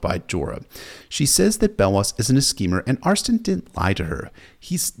child by Jorah. She says that Belwas isn't a schemer, and Arstan didn't lie to her.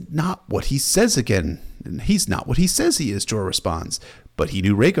 He's not what he says again. He's not what he says he is, Jorah responds. But he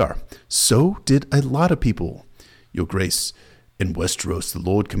knew Rhaegar. So did a lot of people. Your Grace, in Westeros, the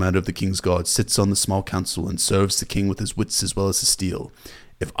Lord Commander of the King's Guard sits on the small council and serves the king with his wits as well as his steel.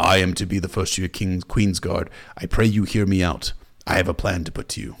 If I am to be the first-year Queen's Guard, I pray you hear me out. I have a plan to put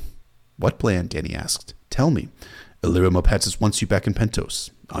to you. What plan? Dany asked. Tell me. Illyrio Mopatis wants you back in Pentos,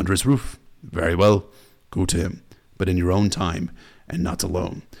 under his roof. Very well. Go to him, but in your own time, and not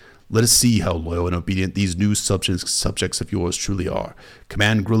alone. Let us see how loyal and obedient these new subjects of yours truly are.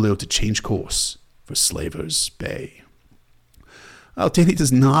 Command Grillio to change course for Slavers Bay. Oh, Dany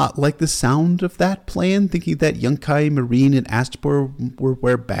does not like the sound of that plan, thinking that Yunkai, Meereen, and Astapor were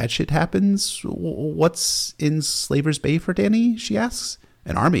where bad shit happens. What's in Slavers Bay for Dany, she asks.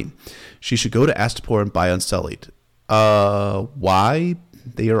 An army. She should go to Astapor and buy Unsullied. Why?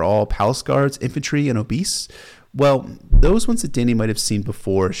 They are all palace guards, infantry, and obese? Well, those ones that Dany might have seen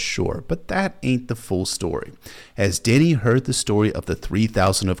before, sure, but that ain't the full story. Has Dany heard the story of the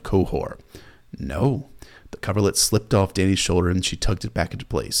 3,000 of Qohor? No. The coverlet slipped off Dany's shoulder and she tugged it back into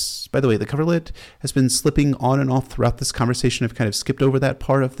place. By the way, the coverlet has been slipping on and off throughout this conversation. I've kind of skipped over that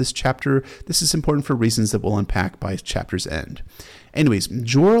part of this chapter. This is important for reasons that we'll unpack by chapter's end. Anyways,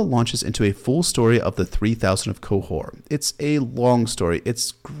 Jorah launches into a full story of the 3,000 of Qohor. It's a long story.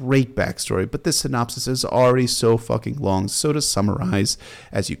 It's great backstory, but this synopsis is already so fucking long. So to summarize,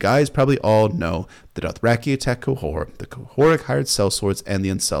 as you guys probably all know, the Dothraki attacked Qohor, the Qohoric hired sellswords and the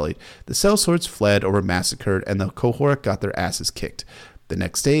Unsullied. The sellswords fled or were massacred, and the Qohoric got their asses kicked. The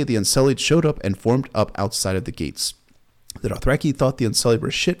next day, the Unsullied showed up and formed up outside of the gates. The Dothraki thought the Unsullied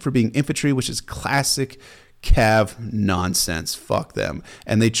were shit for being infantry, which is classic Cav nonsense. Fuck them.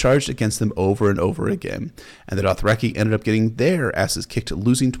 And they charged against them over and over again. And the Dothraki ended up getting their asses kicked,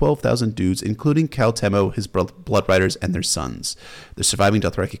 losing 12,000 dudes, including Khal Temo, his blood riders, and their sons. The surviving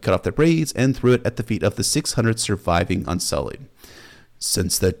Dothraki cut off their braids and threw it at the feet of the 600 surviving Unsullied.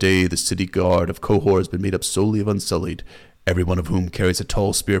 Since that day, the city guard of Qohor has been made up solely of Unsullied, every one of whom carries a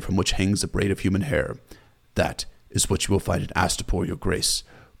tall spear from which hangs a braid of human hair. That is what you will find in Astapor, your grace.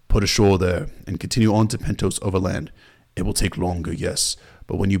 Put ashore there, and continue on to Pentos overland. It will take longer, yes,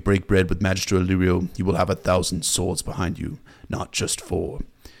 but when you break bread with Magister Illyrio, you will have 1,000 swords behind you, not just 4.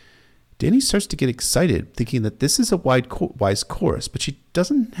 Dany starts to get excited, thinking that this is a wise course, but she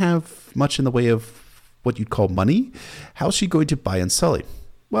doesn't have much in the way of what you'd call money. How's she going to buy Unsullied?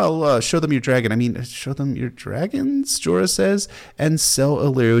 Well, show them your dragon. Show them your dragons, Jorah says, and sell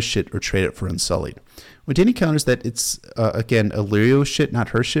Illyrio's shit or trade it for Unsullied. When Dany counters that it's, again, Illyrio's shit, not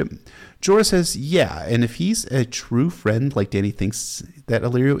her shit, Jorah says, yeah, and if he's a true friend like Dany thinks that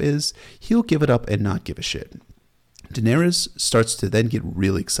Illyrio is, he'll give it up and not give a shit. Daenerys starts to then get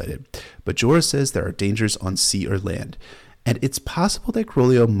really excited, but Jorah says there are dangers on sea or land, and it's possible that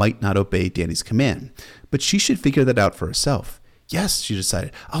Grillio might not obey Dany's command, but she should figure that out for herself. Yes, she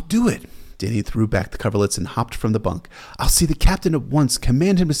decided, I'll do it. Dany threw back the coverlets and hopped from the bunk. I'll see the captain at once.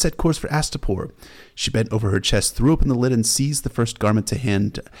 Command him to set course for Astapor. She bent over her chest, threw open the lid, and seized the first garment to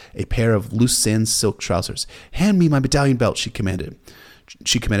hand, a pair of loose sans silk trousers. Hand me my medallion belt, she commanded.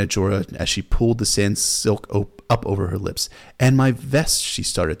 She commanded Jorah as she pulled the sans silk up over her lips. And my vest, she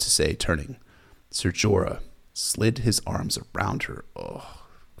started to say, turning. Sir Jorah slid his arms around her. Oh,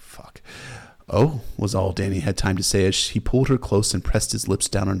 fuck. Oh, was all Dany had time to say as he pulled her close and pressed his lips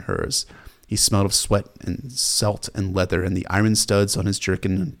down on hers. He smelled of sweat and salt and leather, and the iron studs on his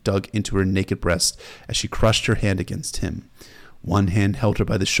jerkin dug into her naked breast as she crushed her hand against him. One hand held her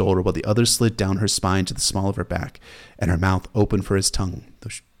by the shoulder, while the other slid down her spine to the small of her back, and her mouth opened for his tongue,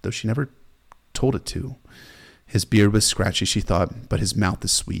 though she never told it to. His beard was scratchy, she thought, but his mouth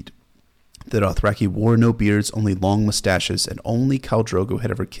is sweet. The Dothraki wore no beards, only long mustaches, and only Khal Drogo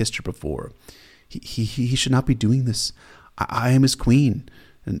had ever kissed her before. He should not be doing this. I am his queen,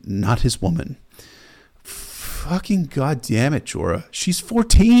 and not his woman. Fucking goddamn it, Jorah. She's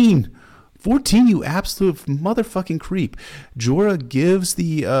 14. 14, you absolute motherfucking creep. Jorah gives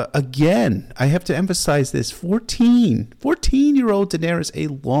the, again, I have to emphasize this, 14-year-old Daenerys a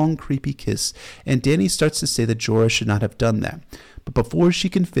long, creepy kiss, and Dany starts to say that Jorah should not have done that. But before she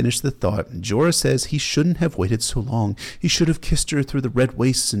can finish the thought, Jorah says he shouldn't have waited so long. He should have kissed her through the red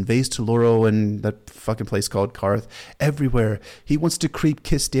wastes and Vaes Toloro and that fucking place called Karth. Everywhere. He wants to creep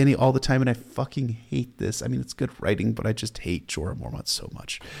kiss Dany all the time, and I fucking hate this. I mean, it's good writing, but I just hate Jorah Mormont so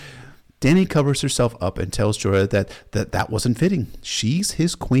much. Dany covers herself up and tells Jorah that wasn't fitting. She's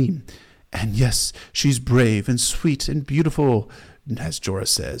his queen. And yes, she's brave and sweet and beautiful, as Jorah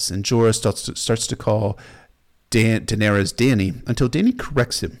says. And Jorah starts to call Daenerys Dany until Dany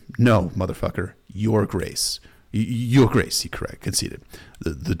corrects him. No, motherfucker, your grace. Your grace, he conceded.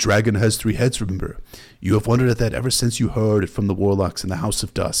 The dragon has 3 heads, remember? You have wondered at that ever since you heard it from the warlocks in the House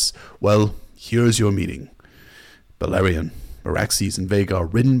of Dust. Well, here's your meeting. Balerion, Meraxes, and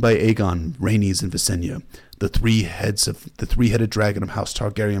Vhagar, ridden by Aegon, Rhaenys, and Visenya. The 3-headed dragon of House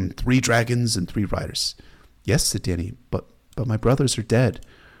Targaryen, 3 dragons and 3 riders. Yes, said Dany, but my brothers are dead.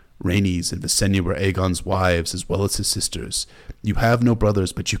 Rhaenys and Visenya were Aegon's wives as well as his sisters. You have no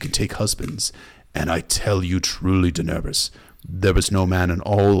brothers, but you can take husbands. And I tell you truly, Daenerys, there is no man in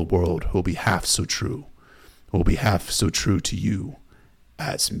all the world who will be half so true, to you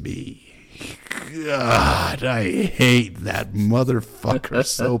as me. God, I hate that motherfucker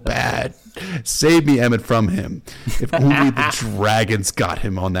so bad. Save me, Emmett, from him. If only the dragons got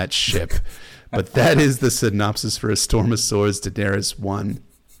him on that ship. But that is the synopsis for A Storm of Swords, Daenerys 1.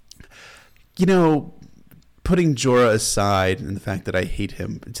 You know, putting Jorah aside and the fact that I hate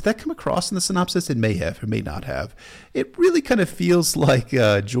him, did that come across in the synopsis? It may have, or may not have. It really kind of feels like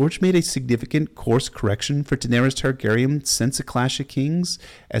George made a significant course correction for Daenerys Targaryen since A Clash of Kings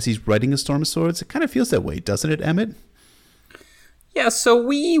as he's writing A Storm of Swords. It kind of feels that way, doesn't it, Emmett? Yeah, so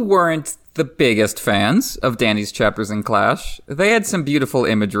we weren't the biggest fans of Dany's chapters in Clash. They had some beautiful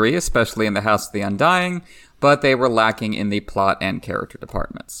imagery, especially in the House of the Undying, but they were lacking in the plot and character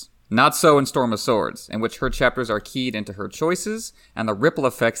departments. Not so in Storm of Swords, in which her chapters are keyed into her choices and the ripple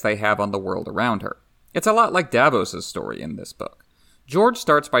effects they have on the world around her. It's a lot like Davos' story in this book. George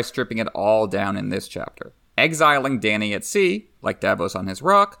starts by stripping it all down in this chapter, exiling Dany at sea, like Davos on his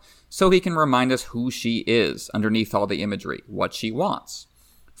rock, so he can remind us who she is underneath all the imagery, what she wants.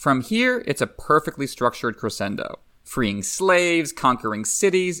 From here, it's a perfectly structured crescendo. Freeing slaves, conquering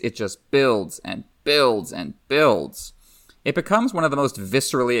cities, it just builds and builds and builds. It becomes one of the most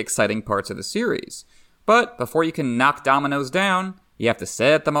viscerally exciting parts of the series. But before you can knock dominoes down, you have to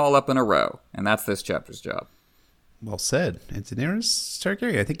set them all up in a row, and that's this chapter's job. Well said. And Daenerys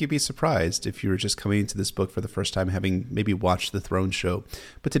Targaryen, I think you'd be surprised if you were just coming into this book for the first time, having maybe watched the Throne show.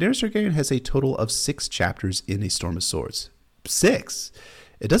 But Daenerys Targaryen has a total of 6 chapters in A Storm of Swords. 6!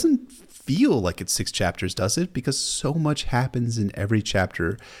 It doesn't feel like it's 6 chapters, does it? Because so much happens in every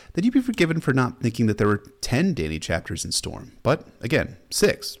chapter that you'd be forgiven for not thinking that there were 10 Dany chapters in Storm. But again,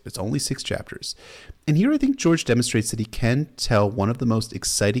 6. It's only 6 chapters. And here I think George demonstrates that he can tell one of the most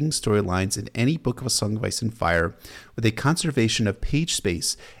exciting storylines in any book of A Song of Ice and Fire with a conservation of page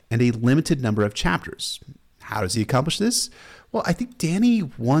space and a limited number of chapters. How does he accomplish this? Well, I think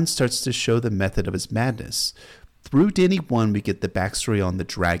Dany 1 starts to show the method of his madness. Through Dany 1, we get the backstory on the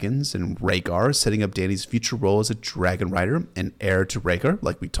dragons and Rhaegar, setting up Dany's future role as a dragon rider and heir to Rhaegar,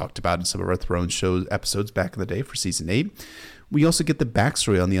 like we talked about in some of our Throne show episodes back in the day for Season 8. We also get the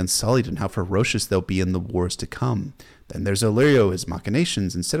backstory on the Unsullied and how ferocious they'll be in the wars to come. Then there's Illyrio, his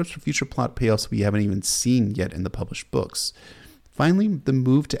machinations, and setups for future plot payoffs we haven't even seen yet in the published books. Finally, the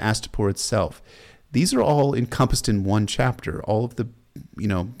move to Astapor itself. These are all encompassed in one chapter. All of the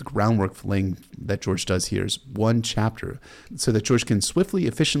groundwork for laying that George does here is one chapter, so that George can swiftly,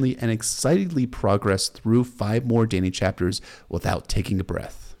 efficiently, and excitedly progress through 5 more Dany chapters without taking a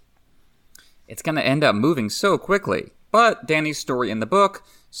breath. It's going to end up moving so quickly, but Dany's story in the book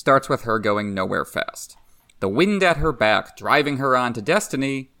starts with her going nowhere fast. The wind at her back, driving her on to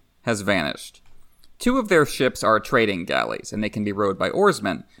destiny, has vanished. 2 of their ships are trading galleys, and they can be rowed by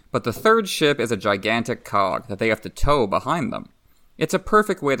oarsmen, but the 3rd ship is a gigantic cog that they have to tow behind them. It's a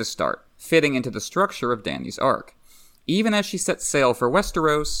perfect way to start, fitting into the structure of Dany's arc. Even as she sets sail for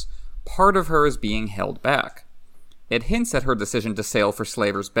Westeros, part of her is being held back. It hints at her decision to sail for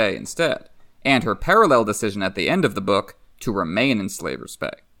Slaver's Bay instead, and her parallel decision at the end of the book to remain in Slaver's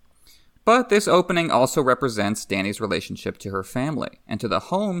Bay. But this opening also represents Dany's relationship to her family, and to the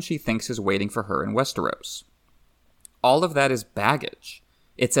home she thinks is waiting for her in Westeros. All of that is baggage.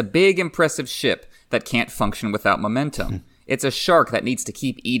 It's a big, impressive ship that can't function without momentum. It's a shark that needs to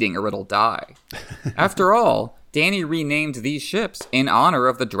keep eating or it'll die. After all, Dany renamed these ships in honor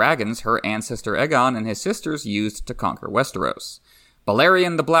of the dragons her ancestor Aegon and his sisters used to conquer Westeros.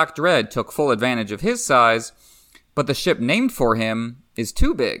 Balerion the Black Dread took full advantage of his size, but the ship named for him is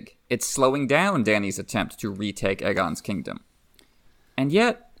too big. It's slowing down Dany's attempt to retake Aegon's kingdom. And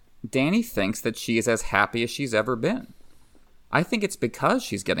yet, Dany thinks that she is as happy as she's ever been. I think it's because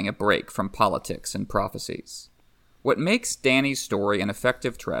she's getting a break from politics and prophecies. What makes Dany's story an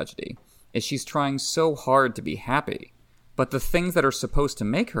effective tragedy is she's trying so hard to be happy, but the things that are supposed to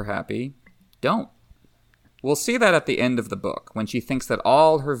make her happy don't. We'll see that at the end of the book, when she thinks that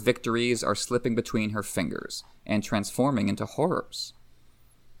all her victories are slipping between her fingers and transforming into horrors.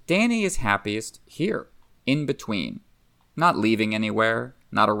 Dany is happiest here, in between. Not leaving anywhere,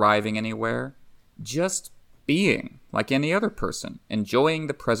 not arriving anywhere, just being like any other person, enjoying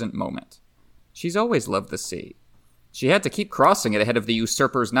the present moment. She's always loved the sea. She had to keep crossing it ahead of the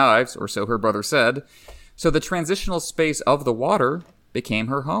usurper's knives, or so her brother said, so the transitional space of the water became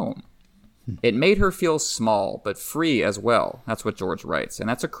her home. It made her feel small, but free as well. That's what George writes, and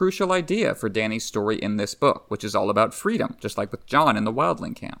that's a crucial idea for Dany's story in this book, which is all about freedom, just like with Jon in the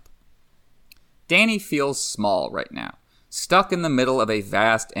Wildling camp. Dany feels small right now, stuck in the middle of a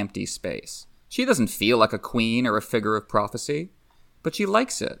vast empty space. She doesn't feel like a queen or a figure of prophecy, but she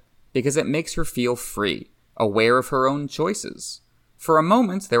likes it, because it makes her feel free, aware of her own choices. For a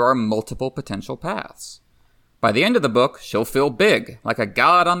moment, there are multiple potential paths. By the end of the book, she'll feel big, like a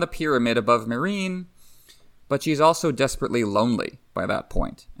god on the pyramid above Meereen, but she's also desperately lonely by that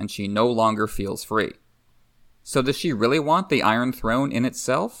point, and she no longer feels free. So does she really want the Iron Throne in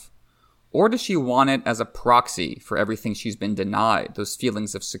itself? Or does she want it as a proxy for everything she's been denied, those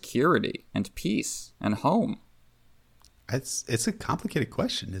feelings of security and peace and home? It's a complicated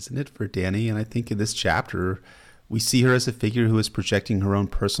question, isn't it, for Dany? And I think in this chapter, we see her as a figure who is projecting her own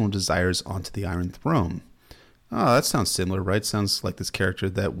personal desires onto the Iron Throne. Oh, that sounds similar, right? Sounds like this character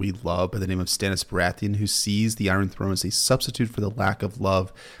that we love by the name of Stannis Baratheon, who sees the Iron Throne as a substitute for the lack of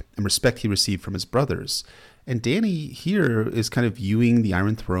love and respect he received from his brothers. And Dany here is kind of viewing the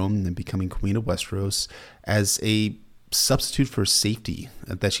Iron Throne and becoming Queen of Westeros as a substitute for safety,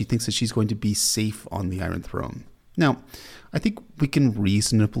 that she thinks that she's going to be safe on the Iron Throne. Now, I think we can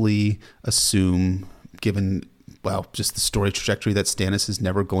reasonably assume, given, well, just the story trajectory, that Stannis is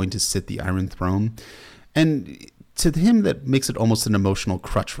never going to sit the Iron Throne. And to him, that makes it almost an emotional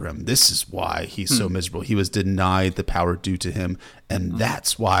crutch for him. This is why he's so miserable. He was denied the power due to him. And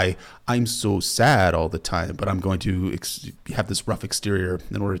that's why I'm so sad all the time. But I'm going to have this rough exterior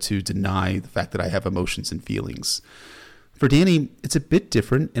in order to deny the fact that I have emotions and feelings. For Dany, it's a bit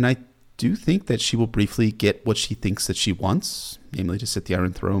different. And I do think that she will briefly get what she thinks that she wants, namely to sit the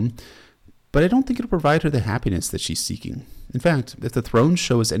Iron Throne. But I don't think it'll provide her the happiness that she's seeking. In fact, if the throne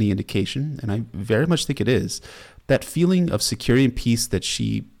shows any indication, and I very much think it is, that feeling of security and peace that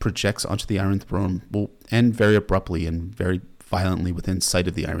she projects onto the Iron Throne will end very abruptly and very violently within sight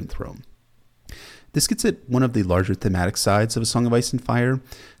of the Iron Throne. This gets at one of the larger thematic sides of A Song of Ice and Fire,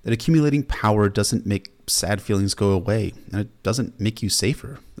 that accumulating power doesn't make sad feelings go away, and it doesn't make you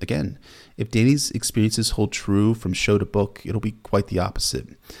safer. Again, if Dany's experiences hold true from show to book, it'll be quite the opposite.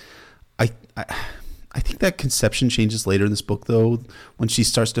 I think that conception changes later in this book, though, when she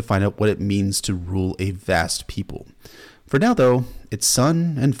starts to find out what it means to rule a vast people. For now, though, it's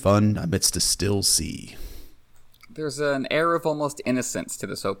sun and fun amidst a still sea. There's an air of almost innocence to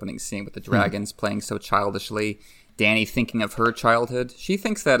this opening scene with the dragons playing so childishly. Dany thinking of her childhood. She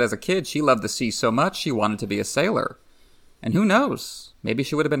thinks that as a kid, she loved the sea so much she wanted to be a sailor. And who knows? Maybe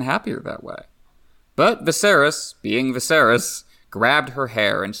she would have been happier that way. But Viserys, being Viserys, grabbed her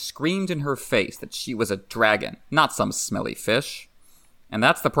hair and screamed in her face that she was a dragon, not some smelly fish. And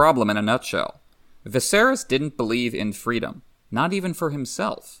that's the problem in a nutshell. Viserys didn't believe in freedom, not even for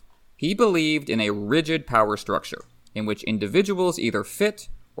himself. He believed in a rigid power structure, in which individuals either fit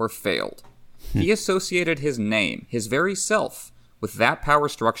or failed. He associated his name, his very self, with that power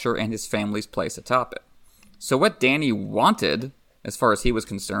structure and his family's place atop it. So what Dany wanted, as far as he was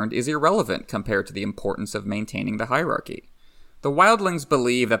concerned, is irrelevant compared to the importance of maintaining the hierarchy. The Wildlings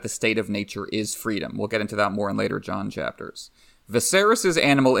believe that the state of nature is freedom. We'll get into that more in later Jon chapters. Viserys'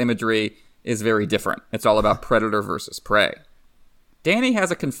 animal imagery is very different. It's all about predator versus prey. Dany has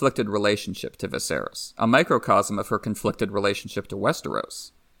a conflicted relationship to Viserys, a microcosm of her conflicted relationship to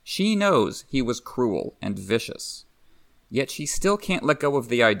Westeros. She knows he was cruel and vicious. Yet she still can't let go of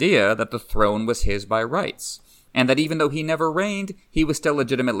the idea that the throne was his by rights, and that even though he never reigned, he was still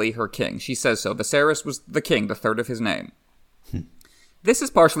legitimately her king. She says so. Viserys was the king, the third of his name. This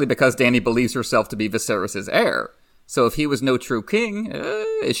is partially because Dany believes herself to be Viserys' heir. So if he was no true king,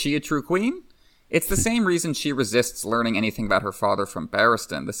 is she a true queen? It's the same reason she resists learning anything about her father from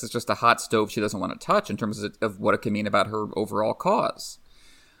Barristan. This is just a hot stove she doesn't want to touch in terms of what it can mean about her overall cause.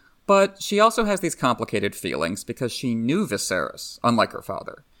 But she also has these complicated feelings because she knew Viserys, unlike her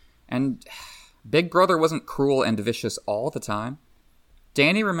father. And Big Brother wasn't cruel and vicious all the time.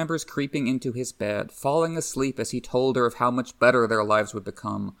 Dany remembers creeping into his bed, falling asleep as he told her of how much better their lives would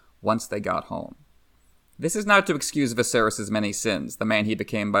become once they got home. This is not to excuse Viserys' many sins, the man he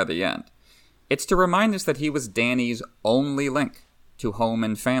became by the end. It's to remind us that he was Dany's only link to home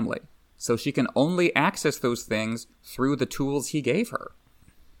and family, so she can only access those things through the tools he gave her.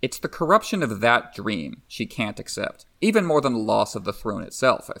 It's the corruption of that dream she can't accept, even more than the loss of the throne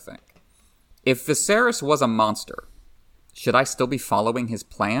itself, I think. If Viserys was a monster, should I still be following his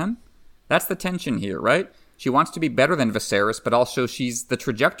plan? That's the tension here, right? She wants to be better than Viserys, but also the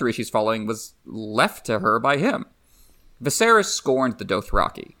trajectory she's following was left to her by him. Viserys scorned the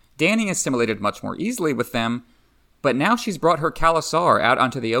Dothraki. Dany assimilated much more easily with them, but now she's brought her Khalasar out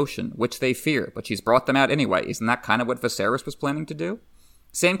onto the ocean, which they fear, but she's brought them out anyway. Isn't that kind of what Viserys was planning to do?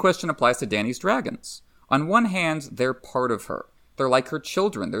 Same question applies to Dany's dragons. On one hand, they're part of her. They're like her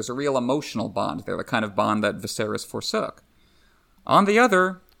children. There's a real emotional bond. They're the kind of bond that Viserys forsook. On the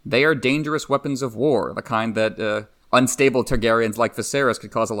other, they are dangerous weapons of war, the kind that unstable Targaryens like Viserys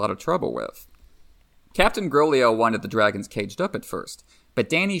could cause a lot of trouble with. Captain Groleo wanted the dragons caged up at first, but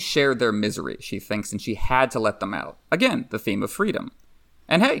Dany shared their misery, she thinks, and she had to let them out. Again, the theme of freedom.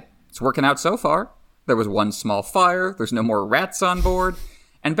 And hey, it's working out so far. There was one small fire, there's no more rats on board,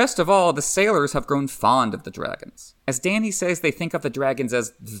 and best of all, the sailors have grown fond of the dragons. As Dany says, they think of the dragons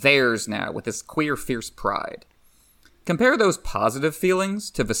as theirs now, with this queer, fierce pride. Compare those positive feelings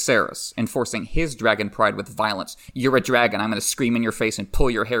to Viserys enforcing his dragon pride with violence. You're a dragon, I'm going to scream in your face and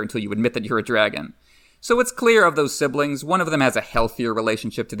pull your hair until you admit that you're a dragon. So it's clear of those siblings, one of them has a healthier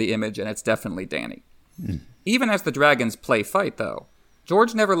relationship to the image, and it's definitely Dany. Even as the dragons play fight, though,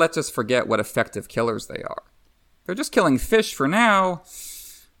 George never lets us forget what effective killers they are. They're just killing fish for now,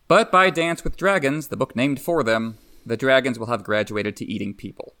 but by Dance with Dragons, the book named for them, the dragons will have graduated to eating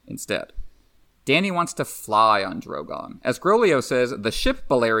people instead. Dany wants to fly on Drogon. As Groleo says, the ship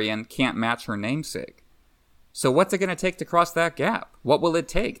Balerion can't match her namesake. So what's it going to take to cross that gap? What will it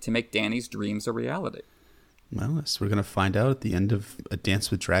take to make Dany's dreams a reality? Well, as we're going to find out at the end of A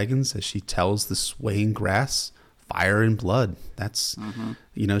Dance with Dragons, as she tells the swaying grass, fire and blood. That's,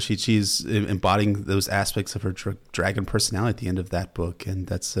 she's embodying those aspects of her dragon personality at the end of that book. And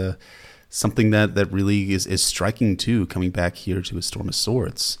that's something that really is striking, too, coming back here to A Storm of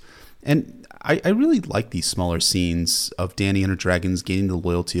Swords. And I really like these smaller scenes of Dany and her dragons gaining the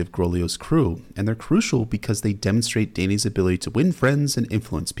loyalty of Groleo's crew. And they're crucial because they demonstrate Dany's ability to win friends and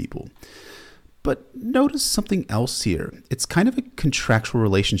influence people. But notice something else here. It's kind of a contractual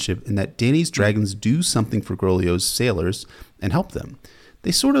relationship in that Dany's dragons do something for Groleo's sailors and help them.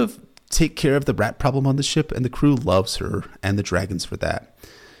 They sort of take care of the rat problem on the ship, and the crew loves her and the dragons for that.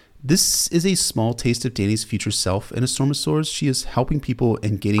 This is a small taste of Dany's future self in A Storm of Swords. She is helping people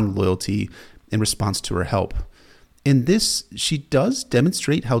and gaining loyalty in response to her help. In this, she does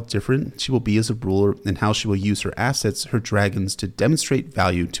demonstrate how different she will be as a ruler and how she will use her assets, her dragons, to demonstrate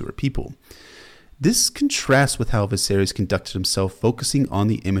value to her people. This contrasts with how Viserys conducted himself, focusing on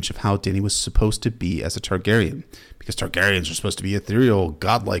the image of how Dany was supposed to be as a Targaryen, because Targaryens are supposed to be ethereal,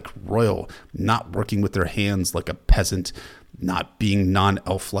 godlike, royal, not working with their hands like a peasant, not being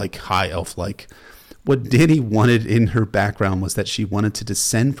non-elf-like, high elf-like. What Dany wanted in her background was that she wanted to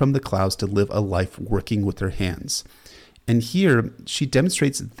descend from the clouds to live a life working with her hands. And here, she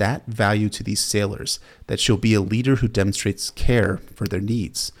demonstrates that value to these sailors, that she'll be a leader who demonstrates care for their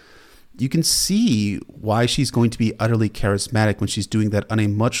needs. You can see why she's going to be utterly charismatic when she's doing that on a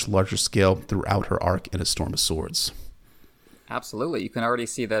much larger scale throughout her arc in A Storm of Swords. Absolutely. You can already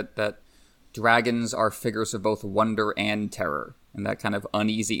see that dragons are figures of both wonder and terror. And that kind of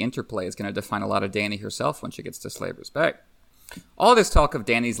uneasy interplay is going to define a lot of Dany herself when she gets to Slaver's Bay. All this talk of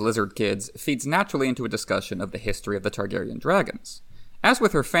Dany's lizard kids feeds naturally into a discussion of the history of the Targaryen dragons. As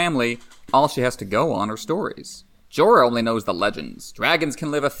with her family, all she has to go on are stories. Jorah only knows the legends. Dragons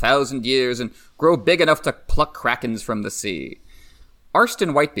can live 1,000 years and grow big enough to pluck krakens from the sea.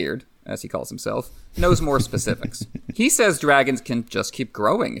 Arstan Whitebeard, as he calls himself, knows more specifics. He says dragons can just keep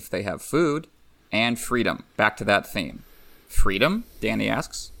growing if they have food. And freedom. Back to that theme. Freedom? Dany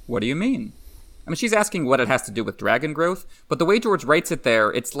asks. What do you mean? I mean, she's asking what it has to do with dragon growth, but the way George writes it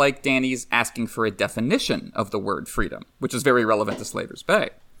there, it's like Dany's asking for a definition of the word freedom, which is very relevant to Slaver's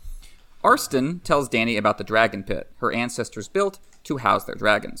Bay. Arstan tells Dany about the dragon pit her ancestors built to house their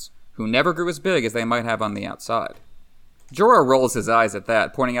dragons, who never grew as big as they might have on the outside. Jorah rolls his eyes at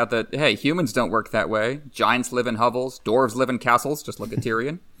that, pointing out that, hey, humans don't work that way. Giants live in hovels. Dwarves live in castles. Just look at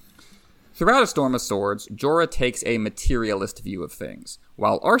Tyrion. Throughout A Storm of Swords, Jorah takes a materialist view of things,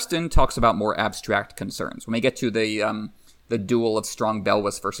 while Arstan talks about more abstract concerns. When we get to the duel of Strong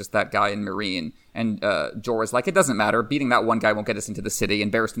Belwas versus that guy in Meereen, and Jorah's like, it doesn't matter, beating that one guy won't get us into the city,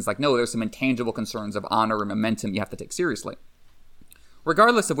 and Barristan's like, no, there's some intangible concerns of honor and momentum you have to take seriously.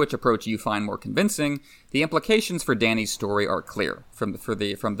 Regardless of which approach you find more convincing, the implications for Dany's story are clear from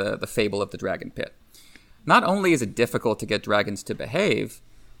the fable of the dragon pit. Not only is it difficult to get dragons to behave,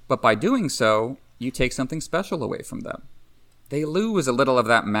 but by doing so, you take something special away from them. They lose a little of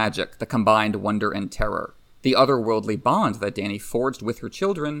that magic, the combined wonder and terror, the otherworldly bond that Dany forged with her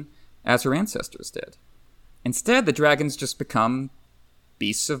children as her ancestors did. Instead, the dragons just become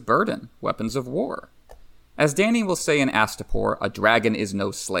beasts of burden, weapons of war. As Dany will say in Astapor, a dragon is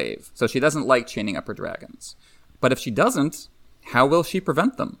no slave, so she doesn't like chaining up her dragons. But if she doesn't, how will she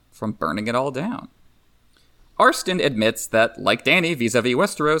prevent them from burning it all down? Arstan admits that, like Dany vis-a-vis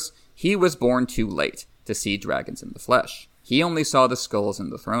Westeros, he was born too late to see dragons in the flesh. He only saw the skulls in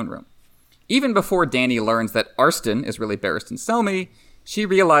the throne room. Even before Dany learns that Arstan is really Barristan Selmy, she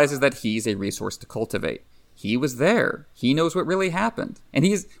realizes that he's a resource to cultivate. He was there. He knows what really happened. And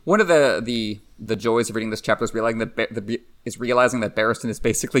he's one of the joys of reading this chapter is realizing that Barristan is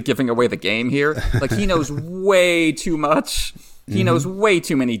basically giving away the game here. Like, he knows way too much. He knows way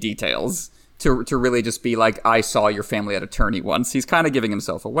too many details to really just be like, I saw your family at a tourney once. He's kind of giving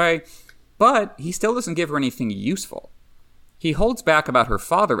himself away. But he still doesn't give her anything useful. He holds back about her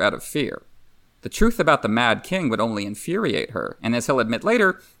father out of fear. The truth about the Mad King would only infuriate her, and as he'll admit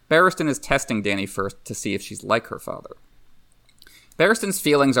later, Barristan is testing Dany first to see if she's like her father. Barristan's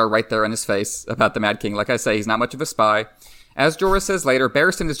feelings are right there in his face about the Mad King. Like I say, he's not much of a spy. As Jorah says later,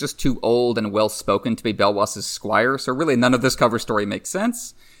 Barristan is just too old and well-spoken to be Belwas's squire, so really none of this cover story makes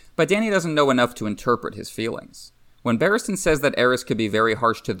sense, but Dany doesn't know enough to interpret his feelings. When Barristan says that Aerys could be very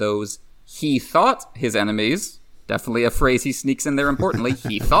harsh to those he thought his enemies, definitely a phrase he sneaks in there importantly,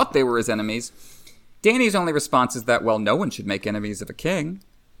 he thought they were his enemies, Dany's only response is that, well, no one should make enemies of a king.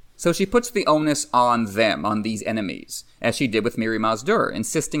 So she puts the onus on them, on these enemies, as she did with Mirri Maz Duur,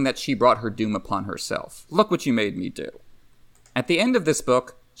 insisting that she brought her doom upon herself. Look what you made me do. At the end of this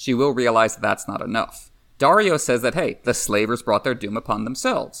book, she will realize that's not enough. Daario says that, hey, the slavers brought their doom upon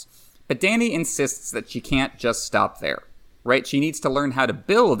themselves. But Dany insists that she can't just stop there, right? She needs to learn how to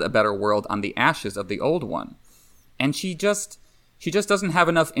build a better world on the ashes of the old one. And she just doesn't have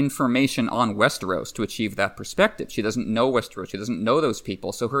enough information on Westeros to achieve that perspective. She doesn't know Westeros. She doesn't know those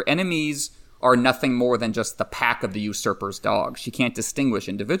people. So her enemies are nothing more than just the pack of the usurper's dogs. She can't distinguish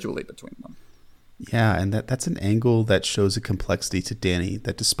individually between them. Yeah, and that's an angle that shows a complexity to Dany,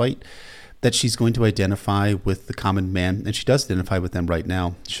 that despite that she's going to identify with the common man, and she does identify with them right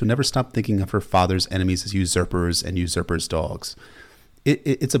now, she'll never stop thinking of her father's enemies as usurpers and usurpers' dogs.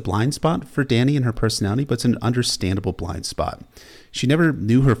 It's a blind spot for Dany and her personality, but it's an understandable blind spot. She never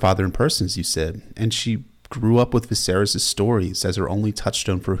knew her father in person, as you said, and she grew up with Viserys' stories as her only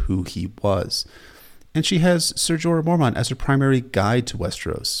touchstone for who he was. And she has Ser Jorah Mormont as her primary guide to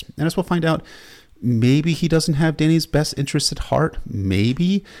Westeros. And as we'll find out, maybe he doesn't have Dany's best interests at heart,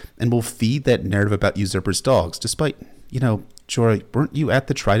 maybe, and will feed that narrative about usurpers' dogs, despite, Jorah, weren't you at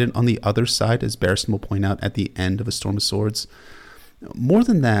the Trident on the other side, as Barristan will point out at the end of A Storm of Swords? More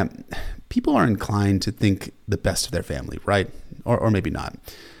than that, people are inclined to think the best of their family, right? Or maybe not.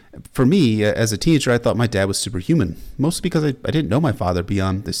 For me, as a teenager, I thought my dad was superhuman, mostly because I didn't know my father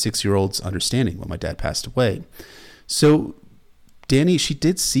beyond the 6-year-old's understanding when my dad passed away. So Dany, she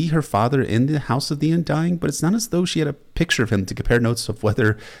did see her father in the House of the Undying, but it's not as though she had a picture of him to compare notes of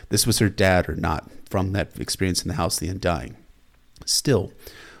whether this was her dad or not from that experience in the House of the Undying. Still,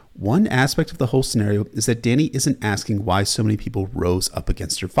 one aspect of the whole scenario is that Dany isn't asking why so many people rose up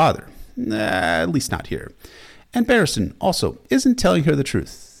against her father. At least not here. And Barristan also isn't telling her the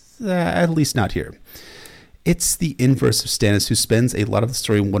truth. At least not here. It's the inverse of Stannis, who spends a lot of the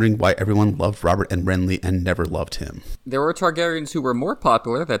story wondering why everyone loved Robert and Renly and never loved him. There were Targaryens who were more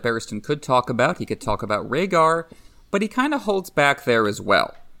popular that Barristan could talk about. He could talk about Rhaegar, but he kind of holds back there as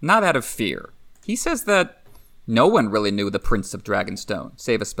well. Not out of fear. He says that no one really knew the Prince of Dragonstone,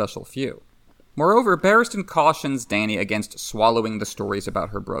 save a special few. Moreover, Barristan cautions Dany against swallowing the stories about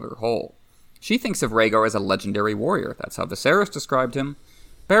her brother whole. She thinks of Rhaegar as a legendary warrior. That's how Viserys described him.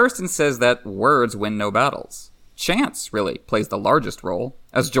 Barristan says that words win no battles. Chance, really, plays the largest role,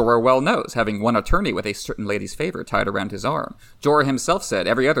 as Jorah well knows, having won a tourney with a certain lady's favor tied around his arm. Jorah himself said,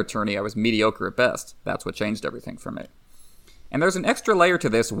 every other tourney I was mediocre at best. That's what changed everything for me. And there's an extra layer to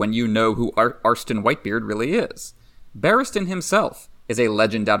this when you know who Arstan Whitebeard really is. Barristan himself is a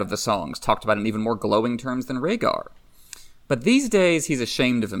legend out of the songs, talked about in even more glowing terms than Rhaegar. But these days he's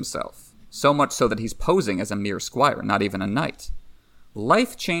ashamed of himself, so much so that he's posing as a mere squire, not even a knight.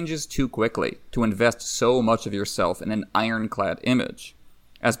 Life changes too quickly to invest so much of yourself in an ironclad image.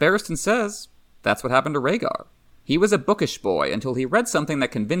 As Barristan says, that's what happened to Rhaegar. He was a bookish boy until he read something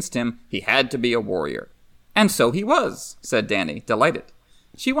that convinced him he had to be a warrior. And so he was, said Dany, delighted.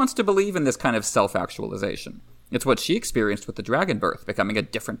 She wants to believe in this kind of self-actualization. It's what she experienced with the dragon birth, becoming a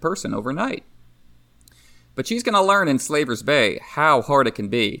different person overnight. But she's going to learn in Slaver's Bay how hard it can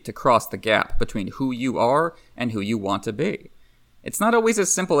be to cross the gap between who you are and who you want to be. It's not always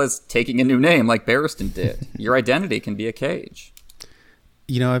as simple as taking a new name like Barristan did. Your identity can be a cage.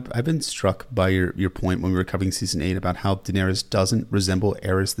 You know, I've been struck by your point when we were covering Season 8 about how Daenerys doesn't resemble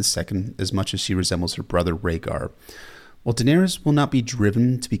Aerys II as much as she resembles her brother Rhaegar. While Daenerys will not be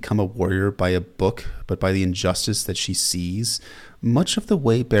driven to become a warrior by a book, but by the injustice that she sees, much of the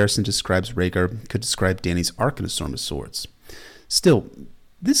way Barristan describes Rhaegar could describe Dany's arc in A Storm of Swords. Still,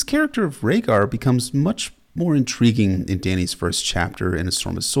 this character of Rhaegar becomes much more intriguing in Dany's first chapter in A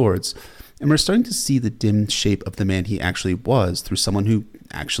Storm of Swords, and we're starting to see the dim shape of the man he actually was through someone who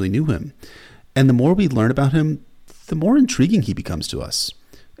actually knew him. And the more we learn about him, the more intriguing he becomes to us.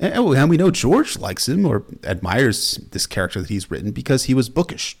 And we know George likes him or admires this character that he's written because he was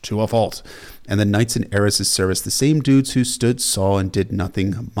bookish to a fault. And the knights in Aerys' service, the same dudes who stood, saw, and did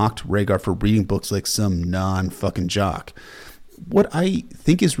nothing, mocked Rhaegar for reading books like some non-fucking jock. What I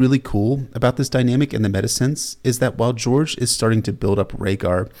think is really cool about this dynamic in the meta sense is that while George is starting to build up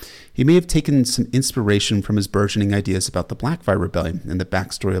Rhaegar, he may have taken some inspiration from his burgeoning ideas about the Blackfyre Rebellion and the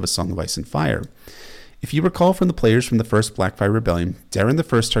backstory of A Song of Ice and Fire. If you recall from the players from the first Blackfyre Rebellion, Daeron the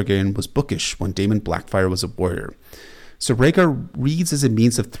First Targaryen was bookish when Daemon Blackfyre was a warrior. So Rhaegar reads as a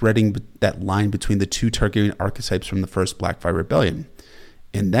means of threading that line between the two Targaryen archetypes from the first Blackfyre Rebellion.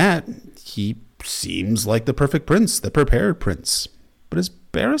 In that, he seems like the perfect prince, the prepared prince. But as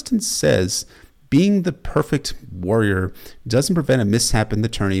Barristan says, being the perfect warrior doesn't prevent a mishap in the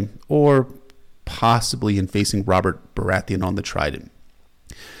tourney or possibly in facing Robert Baratheon on the Trident.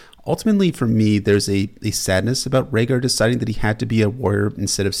 Ultimately, for me, there's a sadness about Rhaegar deciding that he had to be a warrior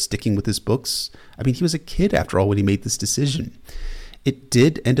instead of sticking with his books. I mean, he was a kid after all when he made this decision. It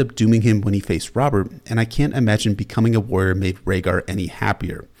did end up dooming him when he faced Robert, and I can't imagine becoming a warrior made Rhaegar any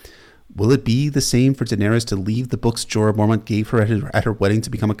happier. Will it be the same for Daenerys to leave the books Jorah Mormont gave her at her wedding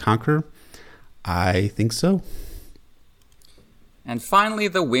to become a conqueror? I think so. And finally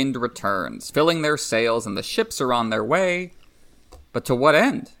the wind returns, filling their sails, and the ships are on their way. But to what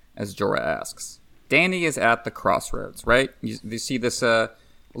end, as Jorah asks? Dany is at the crossroads, right? You see this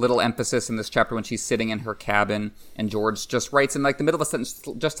little emphasis in this chapter when she's sitting in her cabin, and George just writes in like the middle of a sentence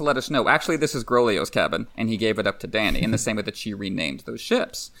just to let us know, actually this is Grolio's cabin, and he gave it up to Dany, in the same way that she renamed those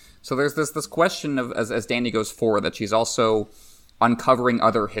ships. So there's this question of, as Dany goes forward, that she's also uncovering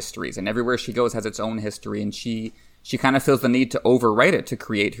other histories, and everywhere she goes has its own history, and she kind of feels the need to overwrite it to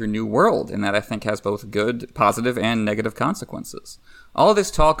create her new world, and that I think has both good, positive, and negative consequences. All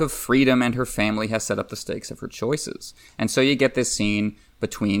this talk of freedom and her family has set up the stakes of her choices, and so you get this scene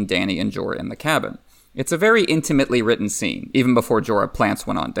between Dany and Jorah in the cabin. It's a very intimately written scene, even before Jorah plants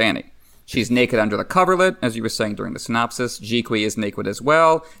one on Dany. She's naked under the coverlet, as you were saying during the synopsis. Jiqui is naked as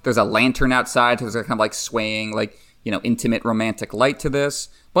well. There's a lantern outside, there's a kind of like swaying, like, intimate romantic light to this.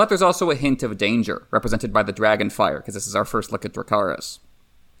 But there's also a hint of danger, represented by the dragon fire, because this is our first look at Dracarys.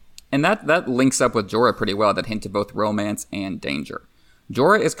 And that links up with Jorah pretty well, that hint of both romance and danger.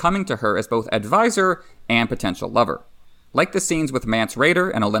 Jorah is coming to her as both advisor and potential lover. Like the scenes with Mance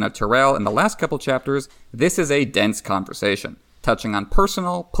Rayder and Olenna Tyrell in the last couple chapters, this is a dense conversation, touching on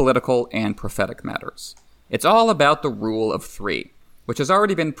personal, political, and prophetic matters. It's all about the rule of 3, which has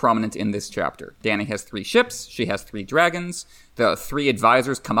already been prominent in this chapter. Dany has 3 ships, she has 3 dragons, the 3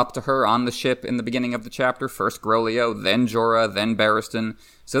 advisors come up to her on the ship in the beginning of the chapter, first Grolio, then Jorah, then Barristan,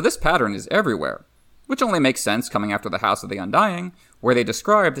 so this pattern is everywhere, which only makes sense coming after the House of the Undying, where they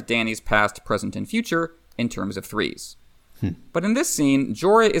described Dany's past, present, and future in terms of 3s. But in this scene,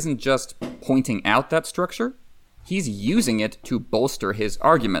 Jorah isn't just pointing out that structure, he's using it to bolster his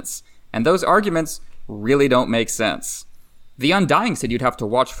arguments, and those arguments really don't make sense. The Undying said you'd have to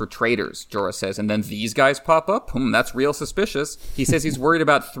watch for traitors, Jorah says, and then these guys pop up? That's real suspicious. He says he's worried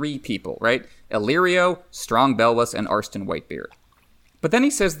about 3 people, right? Illyrio, Strong Belwas, and Arstan Whitebeard. But then he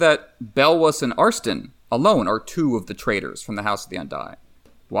says that Belwas and Arstan alone are 2 of the traitors from the House of the Undying.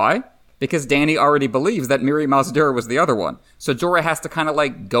 Why? Because Dany already believes that Mirri Maz Duur was the other one. So Jorah has to kind of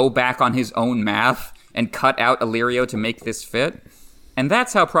like go back on his own math and cut out Illyrio to make this fit. And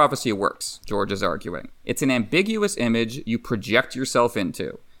that's how prophecy works, George is arguing. It's an ambiguous image you project yourself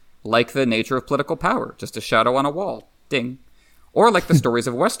into, like the nature of political power, just a shadow on a wall. Ding. Or like the stories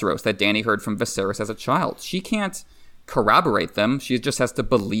of Westeros that Dany heard from Viserys as a child. She can't corroborate them, she just has to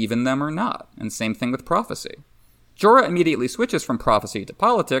believe in them or not. And same thing with prophecy. Jorah immediately switches from prophecy to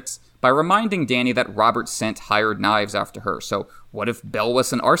politics by reminding Dany that Robert sent hired knives after her. So what if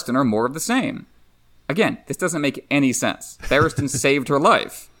Belwas and Arstan are more of the same? Again, this doesn't make any sense. Barristan saved her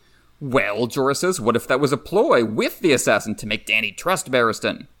life. Well, Jorah says, what if that was a ploy with the assassin to make Dany trust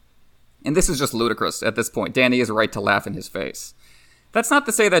Barristan? And this is just ludicrous at this point. Dany is right to laugh in his face. That's not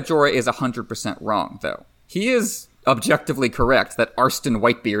to say that Jorah is 100% wrong, though. He is objectively correct that Arstan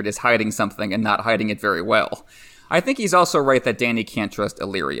Whitebeard is hiding something and not hiding it very well. I think he's also right that Dany can't trust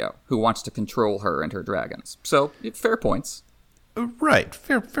Illyrio, who wants to control her and her dragons. So, fair points. Right,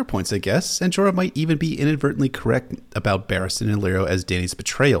 fair points, I guess. And Jorah might even be inadvertently correct about Barristan and Illyrio as Dany's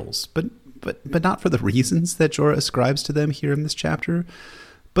betrayals, but not for the reasons that Jorah ascribes to them here in this chapter.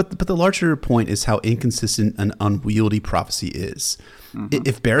 But the larger point is how inconsistent and unwieldy prophecy is. Mm-hmm.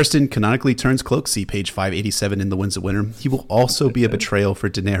 If Barristan canonically turns cloak, see page 587 in The Winds of Winter, he will also be a betrayal for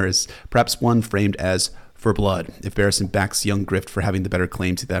Daenerys, perhaps one framed as for blood, if Barristan backs young Grift for having the better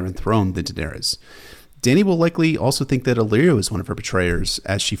claim to the Iron Throne than Daenerys. Dany will likely also think that Illyrio is one of her betrayers,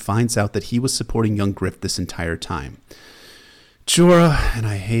 as she finds out that he was supporting young Grift this entire time. Jorah, and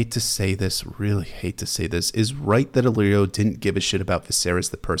I hate to say this, really hate to say this, is right that Illyrio didn't give a shit about Viserys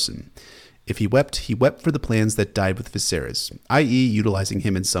the person. If he wept for the plans that died with Viserys, i.e. utilizing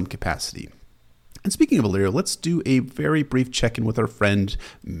him in some capacity. And speaking of Illyrio, let's do a very brief check-in with our friend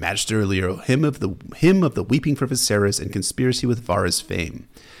Magister Illyrio, him of the Weeping for Viserys and Conspiracy with Varys fame.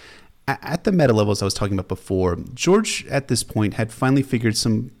 At the meta levels I was talking about before, George at this point had finally figured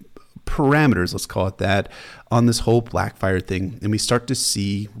some parameters, let's call it that, on this whole Blackfyre thing, and we start to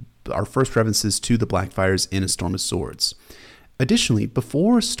see our first references to the Blackfyres in A Storm of Swords. Additionally,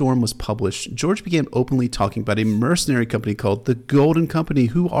 before Storm was published, George began openly talking about a mercenary company called the Golden Company.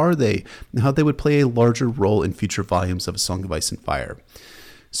 Who are they? And how they would play a larger role in future volumes of A Song of Ice and Fire.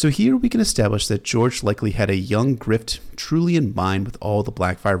 So here we can establish that George likely had a young Grift truly in mind with all the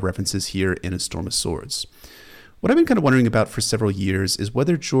Blackfyre references here in A Storm of Swords. What I've been kind of wondering about for several years is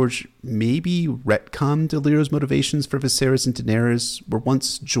whether George maybe retconned Illyrio's motivations for Viserys and Daenerys, where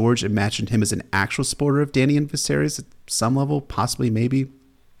once George imagined him as an actual supporter of Dany and Viserys at some level, possibly, maybe.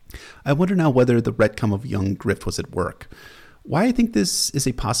 I wonder now whether the retcon of young Grift was at work. Why I think this is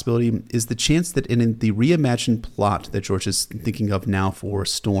a possibility is the chance that in the reimagined plot that George is thinking of now for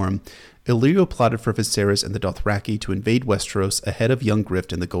Storm, Illyrio plotted for Viserys and the Dothraki to invade Westeros ahead of young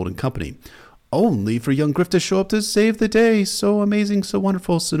Grift and the Golden Company, only for young Grift to show up to save the day. So amazing, so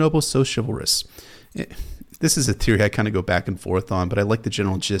wonderful, so noble, so chivalrous. This is a theory I kind of go back and forth on, but I like the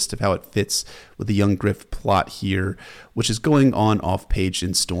general gist of how it fits with the young Grift plot here, which is going on off-page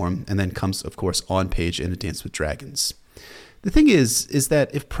in Storm, and then comes, of course, on-page in A Dance with Dragons. The thing is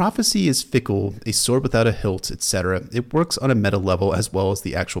that if prophecy is fickle, a sword without a hilt, etc., it works on a meta level as well as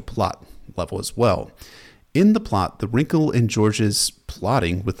the actual plot level as well. In the plot, the wrinkle in George's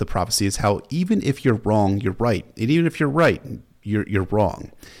plotting with the prophecy is how even if you're wrong, you're right. And even if you're right, you're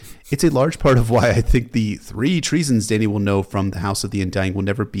wrong. It's a large part of why I think the 3 treasons Dany will know from the House of the Undying will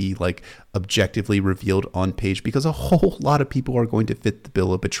never be objectively revealed on page, because a whole lot of people are going to fit the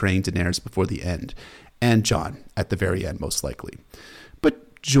bill of betraying Daenerys before the end. And Jon at the very end, most likely.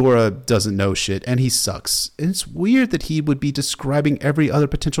 But Jorah doesn't know shit, and he sucks. And it's weird that he would be describing every other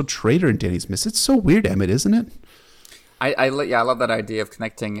potential traitor in Dany's midst. It's so weird, Emmett, isn't it? I love that idea of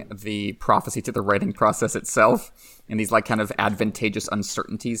connecting the prophecy to the writing process itself and these kind of advantageous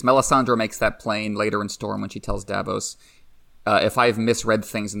uncertainties. Melisandre makes that plain later in Storm when she tells Davos, if I've misread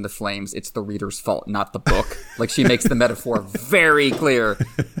things in the flames, it's the reader's fault, not the book. She makes the metaphor very clear.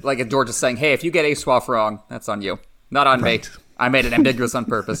 If George is saying, hey, if you get Aswaf wrong, that's on you, not on me. I made it ambiguous on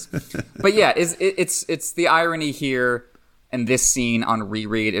purpose. But yeah, it's the irony here, and this scene on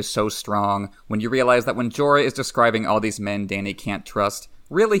reread is so strong when you realize that when Jorah is describing all these men Dany can't trust,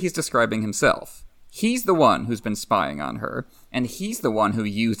 really he's describing himself. He's the one who's been spying on her, and he's the one who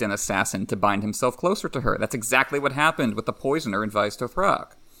used an assassin to bind himself closer to her. That's exactly what happened with the poisoner in Vaes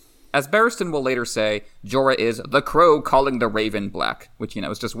Dothrak. As Barristan will later say, Jorah is the crow calling the raven black, which,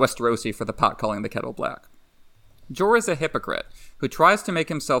 is just Westerosi for the pot calling the kettle black. Jorah is a hypocrite who tries to make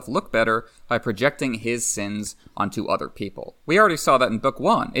himself look better by projecting his sins onto other people. We already saw that in Book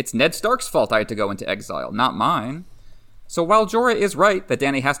 1. It's Ned Stark's fault I had to go into exile, not mine. So while Jorah is right that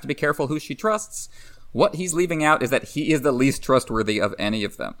Dany has to be careful who she trusts, what he's leaving out is that he is the least trustworthy of any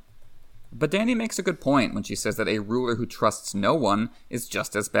of them. But Dany makes a good point when she says that a ruler who trusts no one is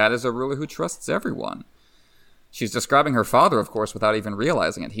just as bad as a ruler who trusts everyone. She's describing her father, of course, without even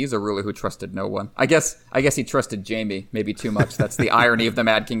realizing it. He's a ruler who trusted no one. I guess he trusted Jaime, maybe too much. That's the irony of the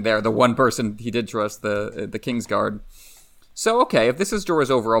Mad King there. The one person he did trust, the Kingsguard. So, okay, if this is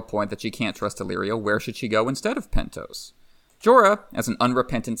Jorah's overall point that she can't trust Illyrio, where should she go instead of Pentos? Jorah, as an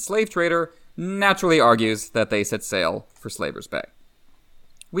unrepentant slave trader, naturally argues that they set sail for Slaver's Bay.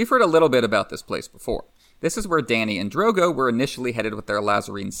 We've heard a little bit about this place before. This is where Dany and Drogo were initially headed with their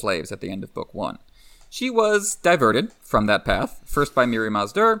Lazarene slaves at the end of Book 1. She was diverted from that path, first by Mirri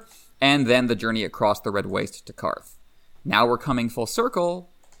Maz Duur, and then the journey across the Red Waste to Qarth. Now we're coming full circle,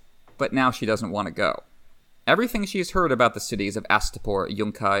 but now she doesn't want to go. Everything she's heard about the cities of Astapor,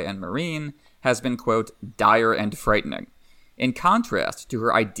 Yunkai, and Meereen has been, quote, dire and frightening. In contrast to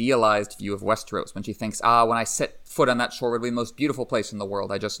her idealized view of Westeros, when she thinks, when I set foot on that shore, it would be the most beautiful place in the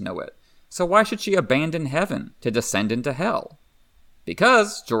world, I just know it. So why should she abandon heaven to descend into hell?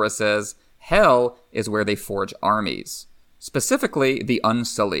 Because, Jorah says, hell is where they forge armies. Specifically, the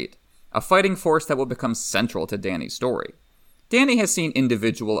Unsullied, a fighting force that will become central to Dany's story. Dany has seen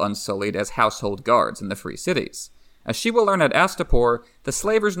individual Unsullied as household guards in the Free Cities. As she will learn at Astapor, the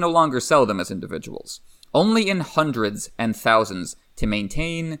slavers no longer sell them as individuals. Only in hundreds and thousands to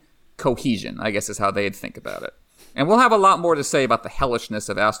maintain cohesion, I guess is how they'd think about it. And we'll have a lot more to say about the hellishness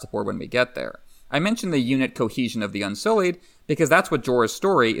of Astapor when we get there. I mentioned the unit cohesion of the Unsullied because that's what Jorah's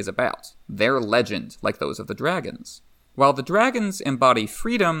story is about. Their legend, like those of the dragons. While the dragons embody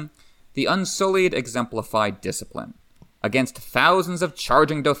freedom, the Unsullied exemplify discipline. Against thousands of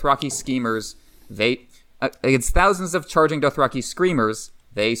charging Dothraki screamers, they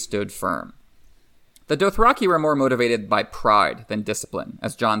stood firm. The Dothraki were more motivated by pride than discipline,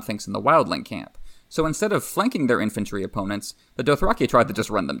 as Jon thinks in the Wildling camp. So instead of flanking their infantry opponents, the Dothraki tried to just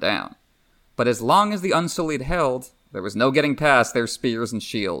run them down. But as long as the Unsullied held, there was no getting past their spears and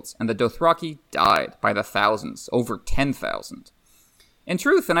shields, and the Dothraki died by the thousands, over 10,000. In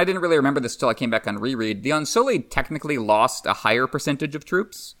truth, and I didn't really remember this till I came back on reread, the Unsullied technically lost a higher percentage of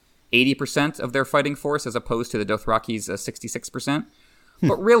troops, 80% of their fighting force as opposed to the Dothraki's 66%.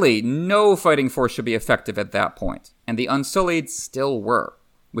 But really, no fighting force should be effective at that point, and the Unsullied still were,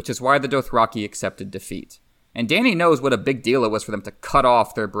 which is why the Dothraki accepted defeat. And Dany knows what a big deal it was for them to cut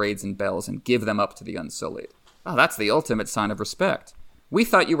off their braids and bells and give them up to the Unsullied. Oh, that's the ultimate sign of respect. We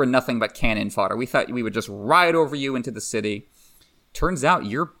thought you were nothing but cannon fodder. We thought we would just ride over you into the city. Turns out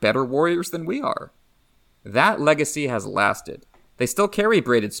you're better warriors than we are. That legacy has lasted. They still carry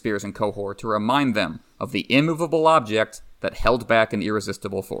braided spears in Qohor to remind them of the immovable object that held back an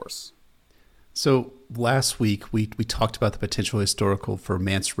irresistible force. So last week, we talked about the potential historical for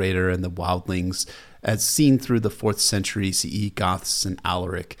Mance Rayder and the Wildlings as seen through the 4th century CE Goths and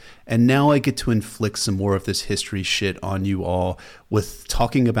Alaric. And now I get to inflict some more of this history shit on you all with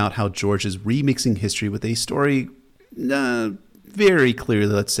talking about how George is remixing history with a story very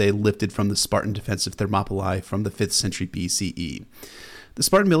clearly, let's say, lifted from the Spartan defense of Thermopylae from the 5th century BCE. The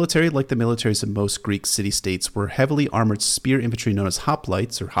Spartan military, like the militaries of most Greek city-states, were heavily armored spear infantry known as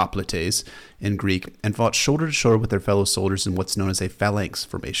hoplites, or hoplites, in Greek, and fought shoulder to shoulder with their fellow soldiers in what's known as a phalanx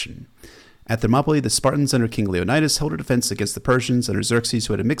formation. At Thermopylae, the Spartans under King Leonidas held a defense against the Persians under Xerxes,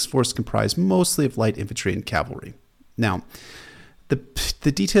 who had a mixed force comprised mostly of light infantry and cavalry. Now,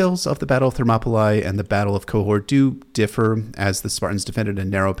 the details of the Battle of Thermopylae and the Battle of Qohor do differ, as the Spartans defended a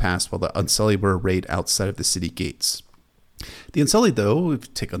narrow pass while the Unsullied were arrayed outside of the city gates. The Unsullied, though,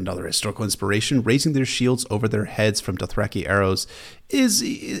 take another historical inspiration, raising their shields over their heads from Dothraki arrows,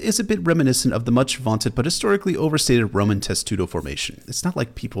 is a bit reminiscent of the much vaunted but historically overstated Roman testudo formation. It's not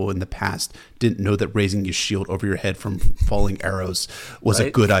like people in the past didn't know that raising your shield over your head from falling arrows was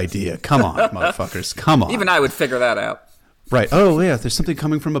a good idea. Come on, motherfuckers, come on. Even I would figure that out. Right. Oh, yeah, if there's something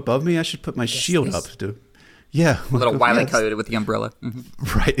coming from above me, I should put my shield up. Yeah. A little Wile E. Coyote with the umbrella.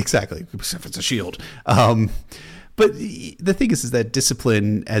 Mm-hmm. Right, exactly. Except it's a shield. But the thing is that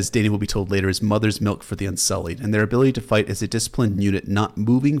discipline, as Dany will be told later, is mother's milk for the Unsullied, and their ability to fight as a disciplined unit, not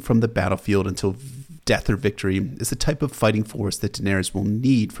moving from the battlefield until death or victory, is the type of fighting force that Daenerys will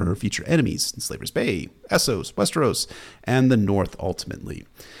need for her future enemies in Slaver's Bay, Essos, Westeros, and the North ultimately.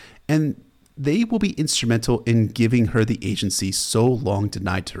 And they will be instrumental in giving her the agency so long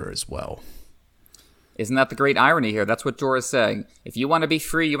denied to her as well. Isn't that the great irony here? That's what Jorah's saying. If you want to be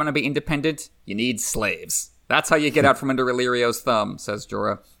free, you want to be independent, you need slaves. That's how you get out from under Illyrio's thumb, says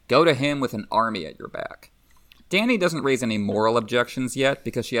Jorah. Go to him with an army at your back. Dany doesn't raise any moral objections yet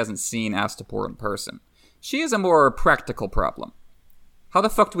because she hasn't seen Astapor in person. She has a more practical problem. How the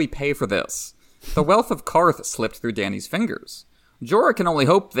fuck do we pay for this? The wealth of Qarth slipped through Dany's fingers. Jorah can only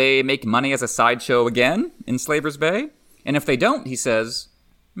hope they make money as a sideshow again in Slaver's Bay, and if they don't, he says,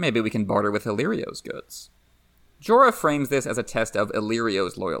 maybe we can barter with Illyrio's goods. Jorah frames this as a test of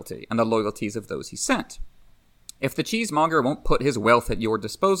Illyrio's loyalty and the loyalties of those he sent. If the cheesemonger won't put his wealth at your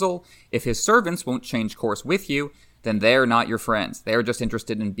disposal, if his servants won't change course with you, then they're not your friends. They're just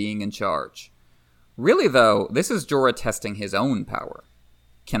interested in being in charge. Really, though, this is Jorah testing his own power.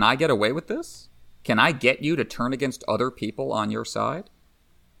 Can I get away with this? Can I get you to turn against other people on your side?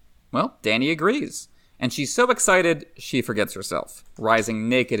 Well, Dany agrees, and she's so excited she forgets herself, rising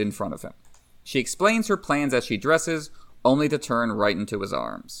naked in front of him. She explains her plans as she dresses, only to turn right into his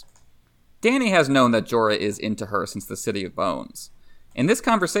arms. Dany has known that Jorah is into her since the City of Bones. In this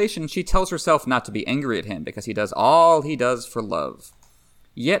conversation, she tells herself not to be angry at him because he does all he does for love.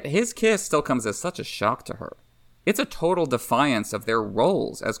 Yet his kiss still comes as such a shock to her. It's a total defiance of their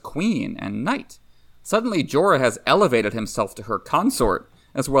roles as queen and knight. Suddenly, Jorah has elevated himself to her consort,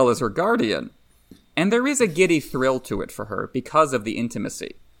 as well as her guardian. And there is a giddy thrill to it for her because of the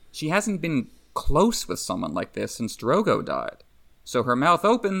intimacy. She hasn't been close with someone like this since Drogo died. So her mouth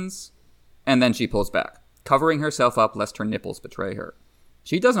opens, and then she pulls back, covering herself up lest her nipples betray her.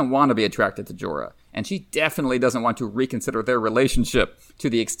 She doesn't want to be attracted to Jorah, and she definitely doesn't want to reconsider their relationship to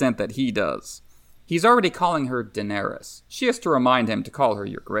the extent that he does. He's already calling her Daenerys. She has to remind him to call her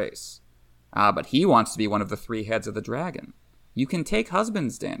Your Grace. But he wants to be one of the 3 heads of the dragon. You can take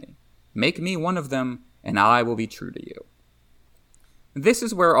husbands, Dany. Make me one of them, and I will be true to you. This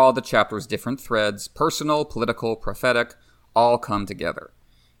is where all the chapter's different threads, personal, political, prophetic, all come together.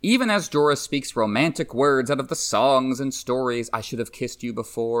 Even as Jorah speaks romantic words out of the songs and stories, I should have kissed you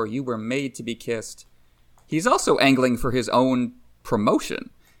before, you were made to be kissed, he's also angling for his own promotion,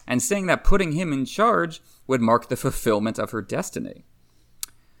 and saying that putting him in charge would mark the fulfillment of her destiny.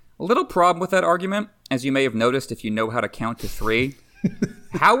 A little problem with that argument, as you may have noticed if you know how to count to 3.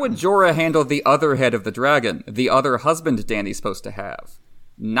 How would Jorah handle the other head of the dragon, the other husband Dany's supposed to have?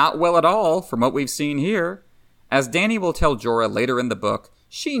 Not well at all, from what we've seen here. As Dany will tell Jorah later in the book,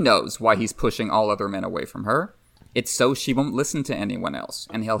 she knows why he's pushing all other men away from her. It's so she won't listen to anyone else,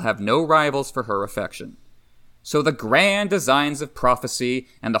 and he'll have no rivals for her affection. So the grand designs of prophecy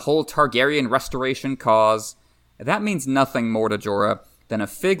and the whole Targaryen restoration cause, that means nothing more to Jorah than a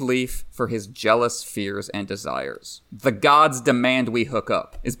fig leaf for his jealous fears and desires. The gods demand we hook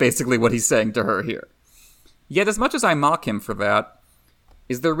up, is basically what he's saying to her here. Yet as much as I mock him for that,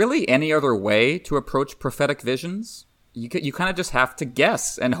 is there really any other way to approach prophetic visions? You kind of just have to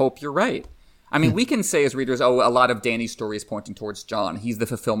guess and hope you're right. I mean, we can say as readers, a lot of Dany's story is pointing towards Jon. He's the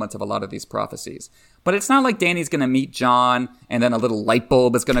fulfillment of a lot of these prophecies. But it's not like Dany's going to meet Jon, and then a little light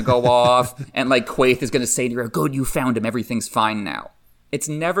bulb is going to go off, and like Quaithe is going to say to her, good, you found him, everything's fine now. It's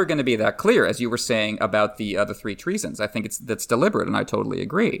never going to be that clear, as you were saying about the 3 treasons. I think that's deliberate, and I totally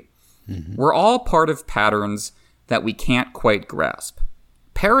agree. Mm-hmm. We're all part of patterns that we can't quite grasp.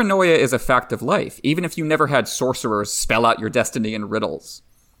 Paranoia is a fact of life, even if you never had sorcerers spell out your destiny in riddles.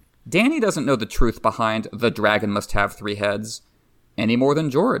 Dany doesn't know the truth behind the dragon must have 3 heads, any more than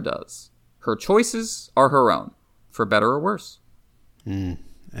Jorah does. Her choices are her own, for better or worse. And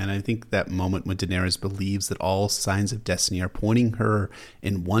I think that moment when Daenerys believes that all signs of destiny are pointing her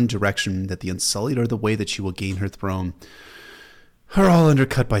in one direction, that the Unsullied are the way that she will gain her throne, are all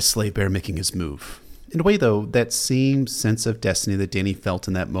undercut by Slavebear making his move. In a way, though, that same sense of destiny that Dany felt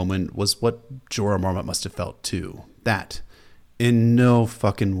in that moment was what Jorah Mormont must have felt too. That, in no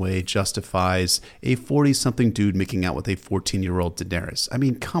fucking way, justifies a 40-something dude making out with a 14-year-old Daenerys. I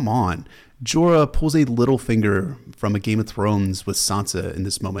mean, come on. Jorah pulls a little finger from a Game of Thrones with Sansa in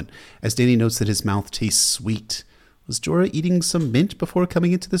this moment, as Dany notes that his mouth tastes sweet. Was Jorah eating some mint before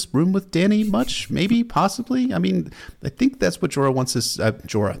coming into this room with Dany? Much? Maybe? Possibly? I mean, I think that's what Jorah wants us...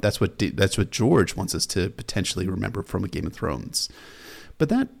 that's what George wants us to potentially remember from a Game of Thrones. But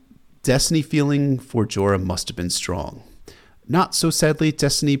that destiny feeling for Jorah must have been strong. Not so sadly,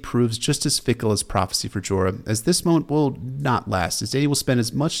 destiny proves just as fickle as prophecy for Jorah, as this moment will not last, as Dany will spend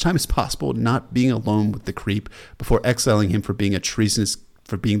as much time as possible not being alone with the creep before exiling him for being the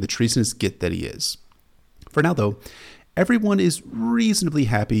treasonous git that he is. For now, though, everyone is reasonably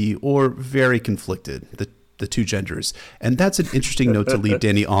happy or very conflicted, the 2 genders, and that's an interesting note to leave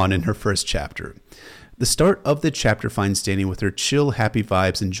Dany on in her first chapter. The start of the chapter finds Dany with her chill, happy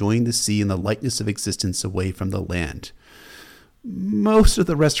vibes, enjoying the sea and the lightness of existence away from the land. Most of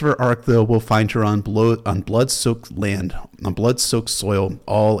the rest of her arc, though, will find her on blood-soaked land, on blood-soaked soil,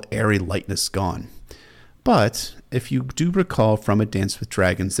 all airy lightness gone. But if you do recall from A Dance with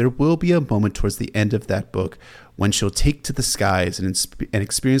Dragons, there will be a moment towards the end of that book when she'll take to the skies and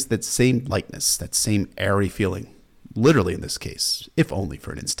experience that same lightness, that same airy feeling. literally in this case, if only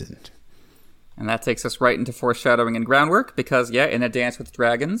for an instant. And that takes us right into foreshadowing and groundwork, because, in A Dance with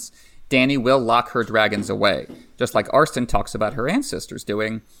Dragons, Dany will lock her dragons away, just like Arstan talks about her ancestors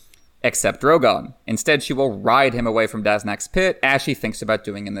doing, except Drogon. Instead, she will ride him away from Daznak's pit, as she thinks about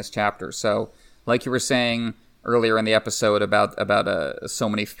doing in this chapter. So, like you were saying earlier in the episode about so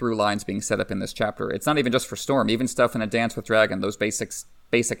many through lines being set up in this chapter, it's not even just for Storm, even stuff in A Dance with Dragon, those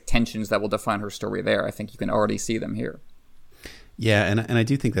basic tensions that will define her story there, I think you can already see them here. Yeah, and I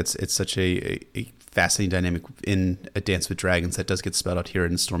do think it's such a fascinating dynamic in A Dance with Dragons that does get spelled out here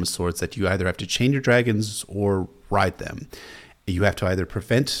in Storm of Swords, that you either have to chain your dragons or ride them. You have to either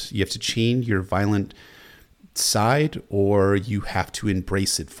you have to chain your violent side, or you have to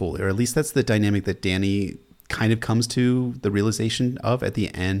embrace it fully. Or at least that's the dynamic that Dany kind of comes to the realization of at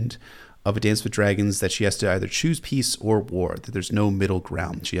the end of A Dance with Dragons, that she has to either choose peace or war, that there's no middle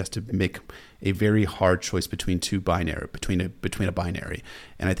ground. She has to make a very hard choice between between a binary.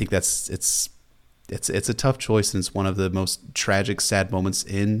 And I think it's a tough choice, and it's one of the most tragic, sad moments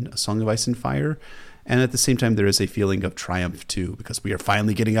in A Song of Ice and Fire. And at the same time, there is a feeling of triumph too, because we are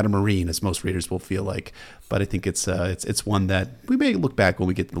finally getting out of Meereen, as most readers will feel like. But I think it's one that we may look back when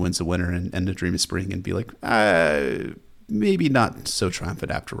we get to The Winds of Winter and A Dream of Spring and be like, maybe not so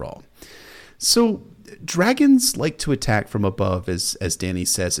triumphant after all. So dragons like to attack from above, as Dany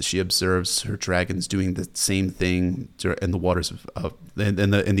says, as she observes her dragons doing the same thing in the waters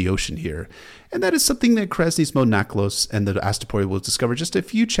in the ocean here. And that is something that Krasny's Monaklos and the Astapori will discover just a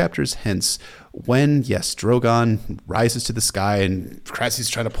few chapters hence, when, yes, Drogon rises to the sky and Krasny's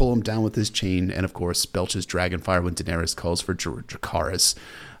trying to pull him down with his chain, and of course belches dragonfire when Daenerys calls for Dracarys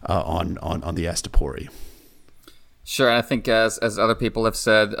on the Astapori. Sure, and I think as other people have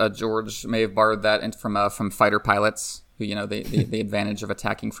said, George may have borrowed that from fighter pilots, who, the advantage of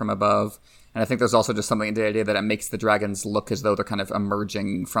attacking from above. And I think there's also just something in the idea that it makes the dragons look as though they're kind of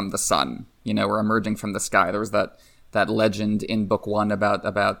emerging from the sun, or emerging from the sky. There was that legend in book 1 about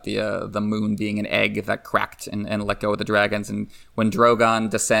the moon being an egg that cracked and let go of the dragons. And when Drogon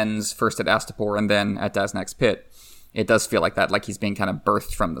descends first at Astapor and then at Daznak's pit, it does feel like that, like he's being kind of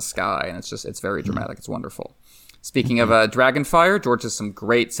birthed from the sky. And it's very dramatic. It's wonderful. Speaking of Dragonfire, George has some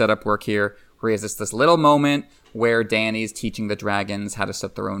great setup work here, where he has this little moment where Dany's teaching the dragons how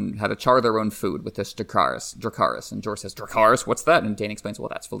to char their own food with this Dracarys. And George says, Dracarys, what's that? And Dany explains, well,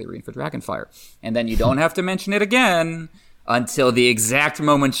 that's Valyrian for Dragonfire. And then you don't have to mention it again until the exact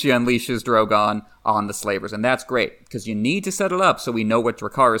moment she unleashes Drogon on the slavers. And that's great, because you need to set it up so we know what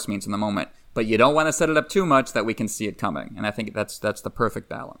Dracarys means in the moment. But you don't want to set it up too much that we can see it coming. And I think that's the perfect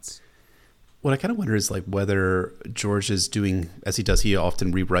balance. What I kind of wonder is whether George is doing, as he does, he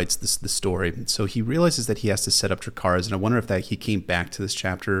often rewrites the story. So he realizes that he has to set up Dracarys, and I wonder if that he came back to this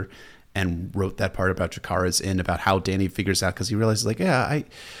chapter and wrote that part about Dracarys in, about how Dany figures out, because he realizes I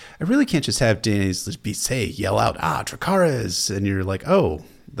really can't just have Dany yell out, Dracarys, and you're like, oh,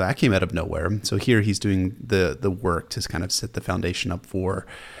 that came out of nowhere. So here he's doing the work to kind of set the foundation up for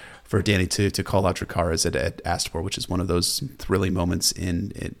Dany to call out Dracarys at Astapor, which is one of those thrilling moments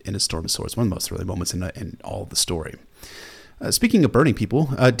in A Storm of Swords, one of the most thrilling moments in all of the story. Speaking of burning people,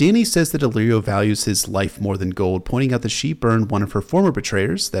 Dany says that Illyrio values his life more than gold, pointing out that she burned one of her former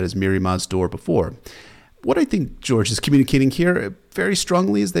betrayers, that is Mirri Maz Duur, before. What I think George is communicating here very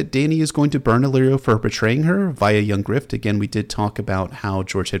strongly is that Dany is going to burn Illyrio for betraying her via Young Grift. Again, we did talk about how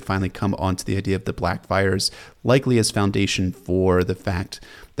George had finally come onto the idea of the Blackfires, likely as foundation for the fact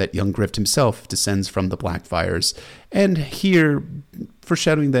that Young Grift himself descends from the Blackfires. And here,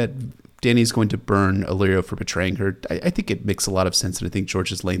 foreshadowing that Dany is going to burn Illyrio for betraying her, I think it makes a lot of sense, and I think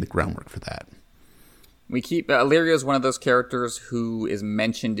George is laying the groundwork for that. We keep Illyrio is one of those characters who is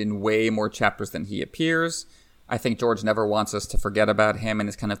mentioned in way more chapters than he appears. I think George never wants us to forget about him and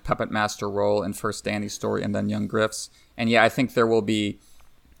his kind of puppet master role in first Dany's story and then Young Grift's. And I think there will be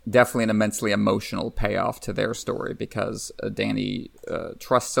definitely an immensely emotional payoff to their story, because Dany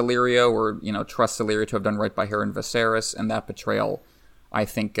trusts Illyrio, or trusts Illyrio to have done right by her and Viserys, and that betrayal, I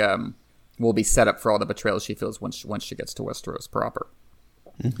think, will be set up for all the betrayals she feels once she gets to Westeros proper.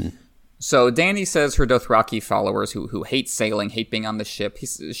 Mm-hmm. So Dany says her Dothraki followers who hate sailing, hate being on the ship,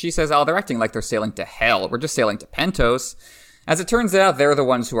 she says, they're acting like they're sailing to hell. We're just sailing to Pentos. As it turns out, they're the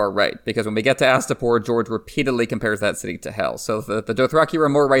ones who are right, because when we get to Astapor, George repeatedly compares that city to hell. So the Dothraki were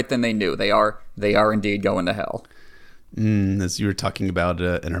more right than they knew. They are indeed going to hell. As you were talking about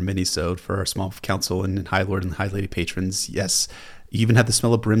in our mini-sode for our small council and High Lord and High Lady patrons, yes, You even have the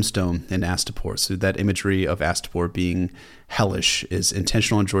smell of brimstone in Astapor. So that imagery of Astapor being hellish is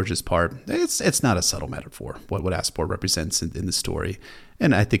intentional on George's part. It's not a subtle metaphor, what Astapor represents in the story.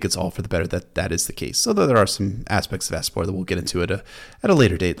 And I think it's all for the better that that is the case. Although there are some aspects of Astapor that we'll get into at a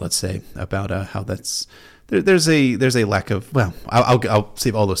later date, let's say, about how that's... There's a lack of... Well, I'll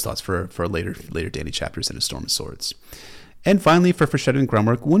save all those thoughts for later Dany chapters in A Storm of Swords. And finally, for foreshadowing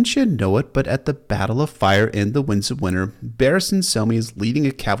groundwork, wouldn't you know it, but at the Battle of Fire in the Winds of Winter, Barristan Selmy is leading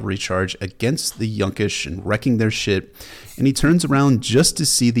a cavalry charge against the Yunkish and wrecking their shit, and he turns around just to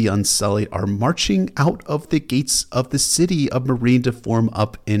see the Unsullied are marching out of the gates of the city of Meereen to form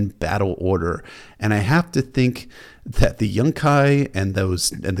up in battle order. And I have to think that the Yunkai and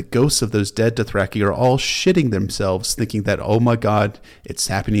the ghosts of those dead Dothraki are all shitting themselves, thinking that, oh my god, it's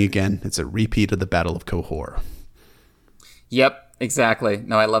happening again. It's a repeat of the Battle of Qohor. Yep, exactly.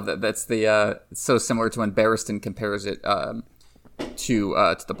 No, I love that. That's it's so similar to when Barristan compares it to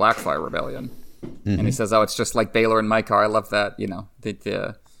the Blackfire Rebellion, and he says, "Oh, it's just like Baelor and Maekar." I love that.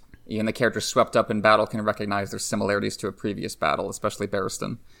 Even the characters swept up in battle can recognize their similarities to a previous battle, especially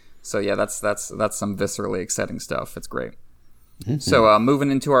Barristan. So yeah, that's some viscerally exciting stuff. It's great. Mm-hmm. So moving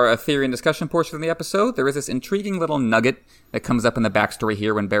into our theory and discussion portion of the episode, there is this intriguing little nugget that comes up in the backstory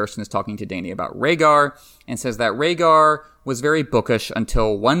here when Barristan is talking to Dany about Rhaegar, and says that Rhaegar was very bookish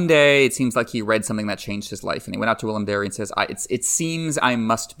until one day it seems like he read something that changed his life, and he went out to Willem Darry and says, it seems I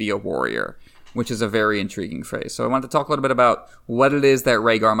must be a warrior, which is a very intriguing phrase. So I want to talk a little bit about what it is that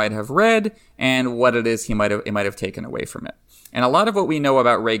Rhaegar might have read and what it is it might have taken away from it. And a lot of what we know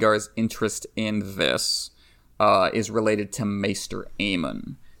about Rhaegar's interest in this is related to Maester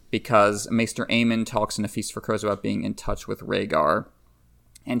Aemon, because Maester Aemon talks in A Feast for Crows about being in touch with Rhaegar,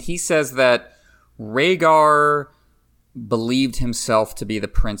 and he says that Rhaegar believed himself to be the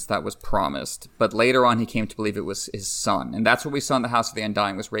prince that was promised, but later on he came to believe it was his son, and that's what we saw in the House of the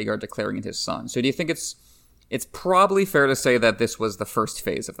Undying, was Rhaegar declaring it his son. So do you think it's probably fair to say that this was the first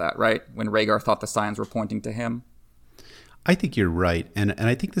phase of that, right? When Rhaegar thought the signs were pointing to him? I think you're right, and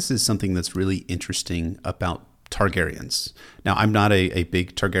I think this is something that's really interesting about Targaryens. Now, I'm not a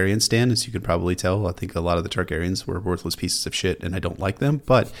big Targaryen stan, as you could probably tell. I think a lot of the Targaryens were worthless pieces of shit, and I don't like them.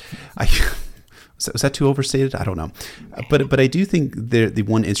 But was that too overstated? I don't know. But I do think the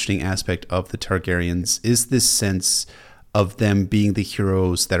one interesting aspect of the Targaryens is this sense of them being the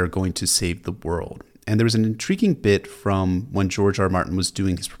heroes that are going to save the world. And there was an intriguing bit from when George R. R. Martin was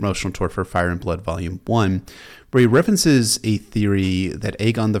doing his promotional tour for Fire and Blood Volume 1, where he references a theory that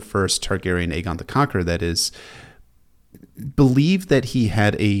Aegon the First, Targaryen Aegon the Conqueror, that is, believed that he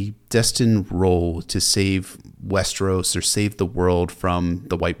had a destined role to save Westeros or save the world from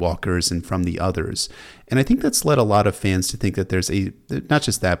the White Walkers and from the others. And I think that's led a lot of fans to think that there's not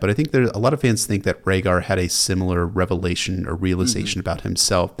just that, but I think a lot of fans think that Rhaegar had a similar revelation or realization about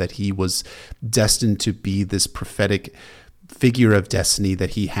himself, that he was destined to be this prophetic figure of destiny,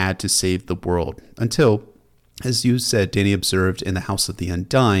 that he had to save the world, until, as you said, Dany observed in the House of the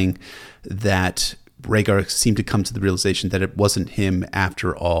Undying that Rhaegar seemed to come to the realization that it wasn't him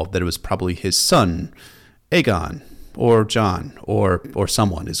after all, that it was probably his son, Aegon, or Jon, or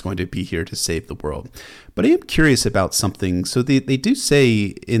someone is going to be here to save the world. But I am curious about something. So they do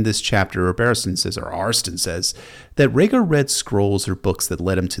say in this chapter, or Barristan says, or Arstan says, that Rhaegar read scrolls or books that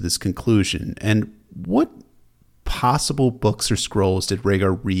led him to this conclusion. And what possible books or scrolls did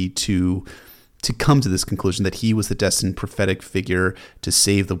Rhaegar read to come to this conclusion that he was the destined prophetic figure to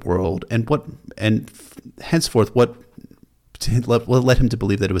save the world, and henceforth what led him to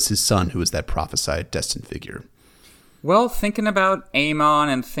believe that it was his son who was that prophesied destined figure? Well, thinking about Aemon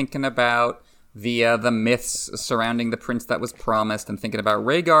and thinking about the myths surrounding the prince that was promised, and thinking about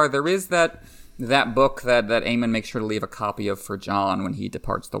Rhaegar, there is that book that Aemon makes sure to leave a copy of for Jon when he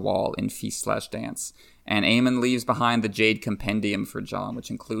departs the Wall in Feast/Dance. And Aemon leaves behind the Jade Compendium for Jon, which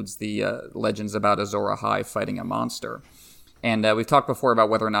includes the legends about Azor Ahai fighting a monster. And we've talked before about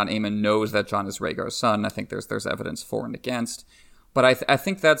whether or not Aemon knows that Jon is Rhaegar's son. I think there's evidence for and against. But I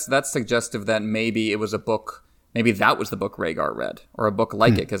think that's suggestive that maybe it was a book, maybe that was the book Rhaegar read, or a book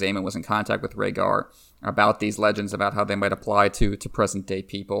like it, because Aemon was in contact with Rhaegar about these legends, about how they might apply to present-day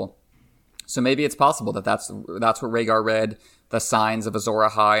people. So maybe it's possible that that's what Rhaegar read, the signs of Azor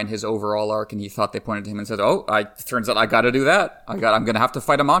Ahai and his overall arc, and he thought they pointed to him and said, turns out I got to do that. I'm going to have to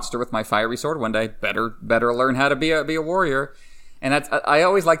fight a monster with my fiery sword one day. Better learn how to be a warrior. And I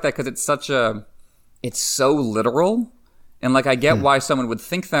always like that, because it's so literal. And I get why someone would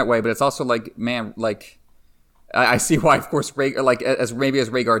think that way, but it's also I see why, of course, Rhaegar, as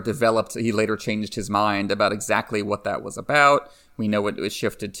Rhaegar developed, he later changed his mind about exactly what that was about. We know it was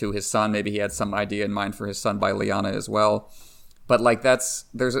shifted to his son. Maybe he had some idea in mind for his son by Lyanna as well. but like there's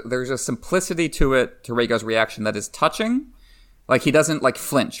a simplicity to it, to Rhaegar's reaction, that is touching. Like, he doesn't like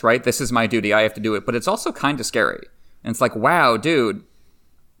flinch, right? This is my duty, I have to do it. But it's also kind of scary. And it's like, wow, dude,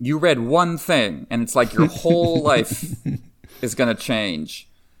 you read one thing, and it's like your whole life is gonna change.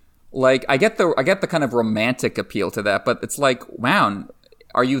 Like, I get the kind of romantic appeal to that, but it's like, wow,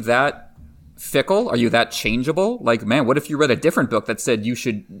 are you that fickle? Are you that changeable? Like, man, what if you read a different book that said you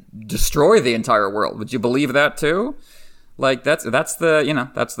should destroy the entire world? Would you believe that too? Like, that's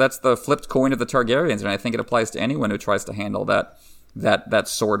the flipped coin of the Targaryens, and I think it applies to anyone who tries to handle that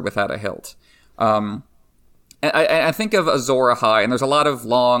sword without a hilt. I think of Azor Ahai, and there's a lot of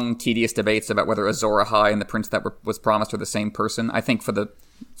long, tedious debates about whether Azor Ahai and the prince that was promised are the same person. I think for the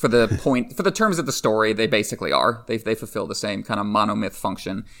terms of the story, they basically are. They fulfill the same kind of monomyth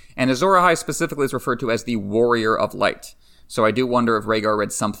function. And Azor Ahai specifically is referred to as the Warrior of Light. So I do wonder if Rhaegar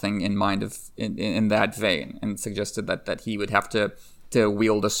read something in mind in that vein, and suggested that he would have to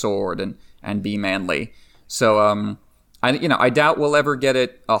wield a sword and be manly. So I doubt we'll ever get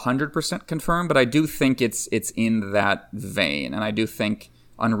it 100% confirmed, but I do think it's in that vein, and I do think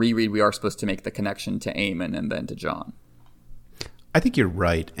on reread we are supposed to make the connection to Aemon and then to Jon. I think you're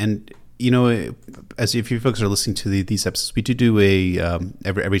right, and as if you folks are listening to these episodes, we do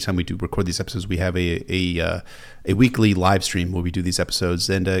every time we do record these episodes, we have a weekly live stream where we do these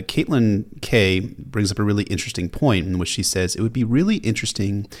episodes. And Caitlin K brings up a really interesting point in which she says it would be really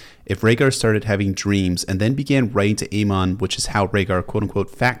interesting if Rhaegar started having dreams and then began writing to Aemon, which is how Rhaegar quote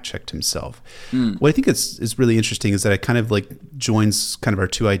unquote fact checked himself. What I think is really interesting is that it kind of like joins kind of our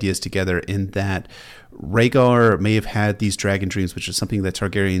two ideas together, in that Rhaegar may have had these dragon dreams, which is something that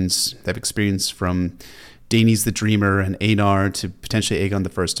Targaryens have experienced from Daenys the Dreamer and Aenar to potentially Aegon the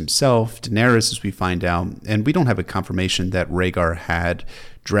First himself, Daenerys, as we find out. And we don't have a confirmation that Rhaegar had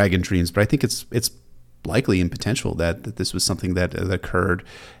dragon dreams, but I think it's likely and potential that this was something that occurred,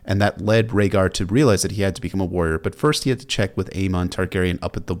 and that led Rhaegar to realize that he had to become a warrior. But first he had to check with Aemon Targaryen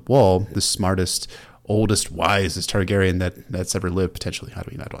up at the Wall, the smartest, oldest, wisest Targaryen that's ever lived, potentially. I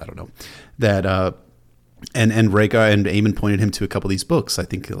don't know. That and Rhaegar and Aemon pointed him to a couple of these books. I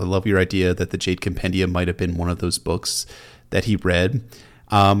love your idea that the Jade Compendium might have been one of those books that he read.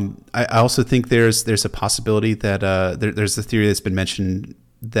 I also think there's a possibility that there's a theory that's been mentioned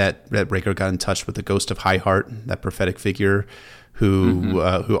that Rhaegar got in touch with the ghost of Highheart, that prophetic figure who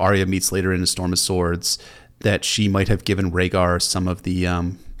Arya meets later in A Storm of Swords, that she might have given Rhaegar some of the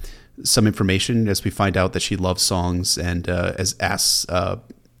some information, as we find out that she loves songs, and asks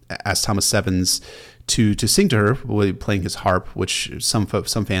Thomas Sevens to sing to her while playing his harp, which some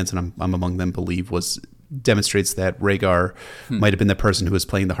fans, and I'm among them, believe demonstrates that Rhaegar might have been the person who was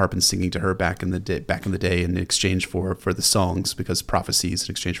playing the harp and singing to her back in the day in exchange for the songs, because prophecies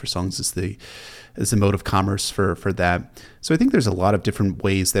in exchange for songs is the mode of commerce for that. So I think there's a lot of different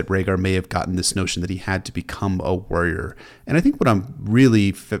ways that Rhaegar may have gotten this notion that he had to become a warrior. And I think what I'm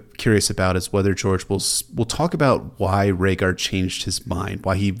really curious about is whether George will talk about why Rhaegar changed his mind,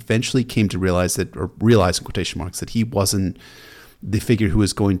 why he eventually came to realize in quotation marks, that he wasn't the figure who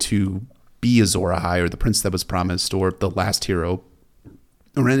was going to be Azor Ahai, or the prince that was promised, or the last hero,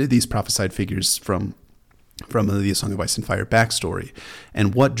 or any of these prophesied figures from the A Song of Ice and Fire backstory,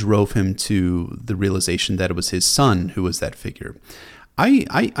 and what drove him to the realization that it was his son who was that figure.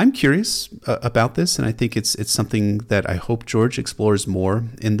 I'm curious about this, and I think it's something that I hope George explores more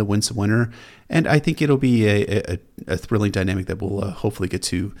in The Winds of Winter, and I think it'll be a thrilling dynamic that we'll hopefully get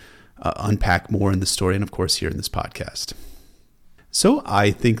to unpack more in the story, and of course here in this podcast. So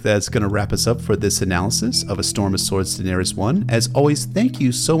I think that's going to wrap us up for this analysis of A Storm of Swords Daenerys 1. As always, thank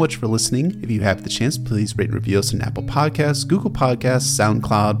you so much for listening. If you have the chance, please rate and review us on Apple Podcasts, Google Podcasts,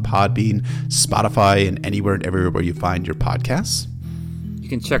 SoundCloud, Podbean, Spotify, and anywhere and everywhere where you find your podcasts. You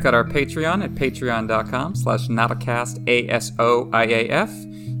can check out our Patreon at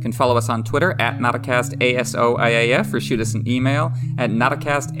patreon.com/NotaCastASOIAF. You can follow us on Twitter at NotaCastASOIAF, or shoot us an email at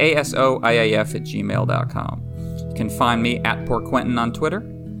NotaCastASOIAF@gmail.com. You can find me at Port Quentin on Twitter.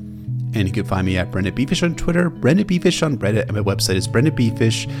 And you can find me at Brendan Beefish on Twitter, Brendan Beefish on Reddit, and my website is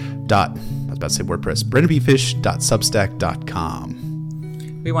brendanbeefish.substack.com.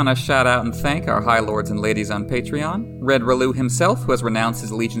 We want to shout out and thank our high lords and ladies on Patreon. Red Relu himself, who has renounced his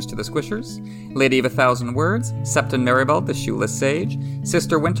allegiance to the Squishers. Lady of 1,000 Words. Septon Maribel, the Shoeless Sage.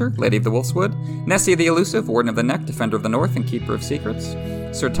 Sister Winter, Lady of the Wolfswood. Nessie the Elusive, Warden of the Neck, Defender of the North, and Keeper of Secrets.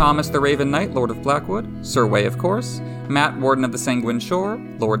 Sir Thomas the Raven Knight, Lord of Blackwood. Sir Way, of course. Matt, Warden of the Sanguine Shore.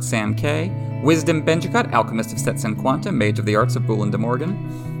 Lord Sam K. Wisdom Benjacut, Alchemist of Setsen Quanta, Mage of the Arts of Bulan de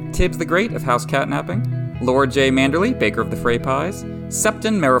Morgan. Tibbs the Great of House Catnapping. Lord J. Manderley, Baker of the Frey Pies.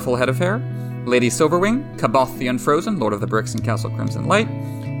 Septon, Merriful Head of Hair. Lady Silverwing, Caboth the Unfrozen, Lord of the Bricks and Castle Crimson Light,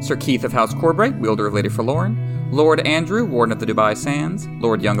 Sir Keith of House Corbray, wielder of Lady Forlorn, Lord Andrew, Warden of the Dubai Sands,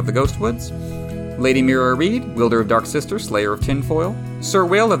 Lord Young of the Ghostwoods, Lady Mira Reed, wielder of Dark Sister, Slayer of Tinfoil, Sir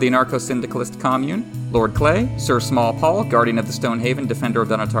Will of the Anarcho-Syndicalist Commune, Lord Clay, Sir Small Paul, Guardian of the Stonehaven, Defender of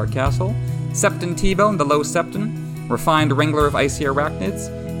Donatard Castle, Septon T-Bone, the Low Septon, Refined Wrangler of Icy Arachnids,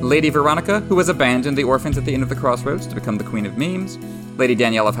 Lady Veronica, who has abandoned the orphans at the Inn of the Crossroads to become the Queen of Memes, Lady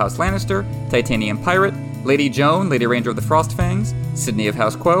Danielle of House Lannister, Titanium Pirate, Lady Joan, Lady Ranger of the Frostfangs, Sydney of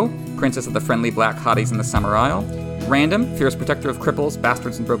House Quo, Princess of the Friendly Black Hotties in the Summer Isle, Random, Fierce Protector of Cripples,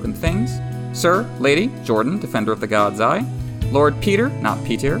 Bastards, and Broken Things, Sir, Lady, Jordan, Defender of the God's Eye, Lord Peter, not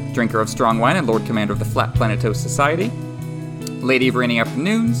Peter, Drinker of Strong Wine and Lord Commander of the Flat Planetos Society, Lady of Rainy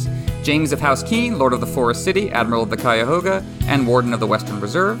Afternoons, James of House Keen, Lord of the Forest City, Admiral of the Cuyahoga, and Warden of the Western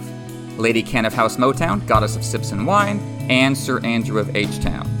Reserve, Lady Ken of House Motown, Goddess of Sips and Wine, and Sir Andrew of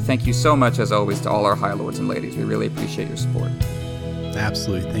H-Town. Thank you so much, as always, to all our High Lords and Ladies. We really appreciate your support.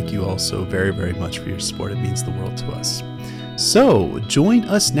 Absolutely. Thank you all so very, very much for your support. It means the world to us. So, join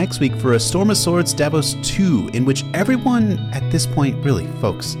us next week for A Storm of Swords Davos 2, in which everyone, at this point, really,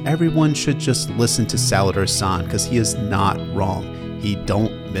 folks, everyone should just listen to Salador Saan, because he is not wrong. He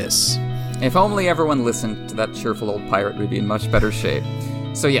don't miss. If only everyone listened to that cheerful old pirate, we'd be in much better shape.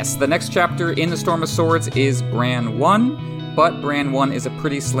 So yes, the next chapter in The Storm of Swords is Bran 1, but Bran 1 is a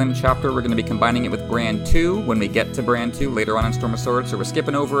pretty slim chapter. We're going to be combining it with Bran 2 when we get to Bran 2 later on in Storm of Swords, so we're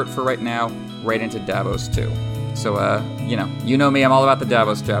skipping over it for right now, right into Davos 2. So, you know me, I'm all about the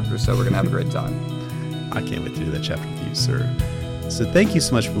Davos chapter, so we're going to have a great time. I can't wait to do that chapter with you, sir. So thank you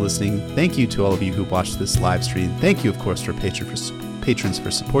so much for listening. Thank you to all of you who watched this live stream. Thank you, of course, to our patrons for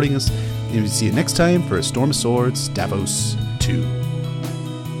supporting us. And we'll see you next time for A Storm of Swords Davos 2.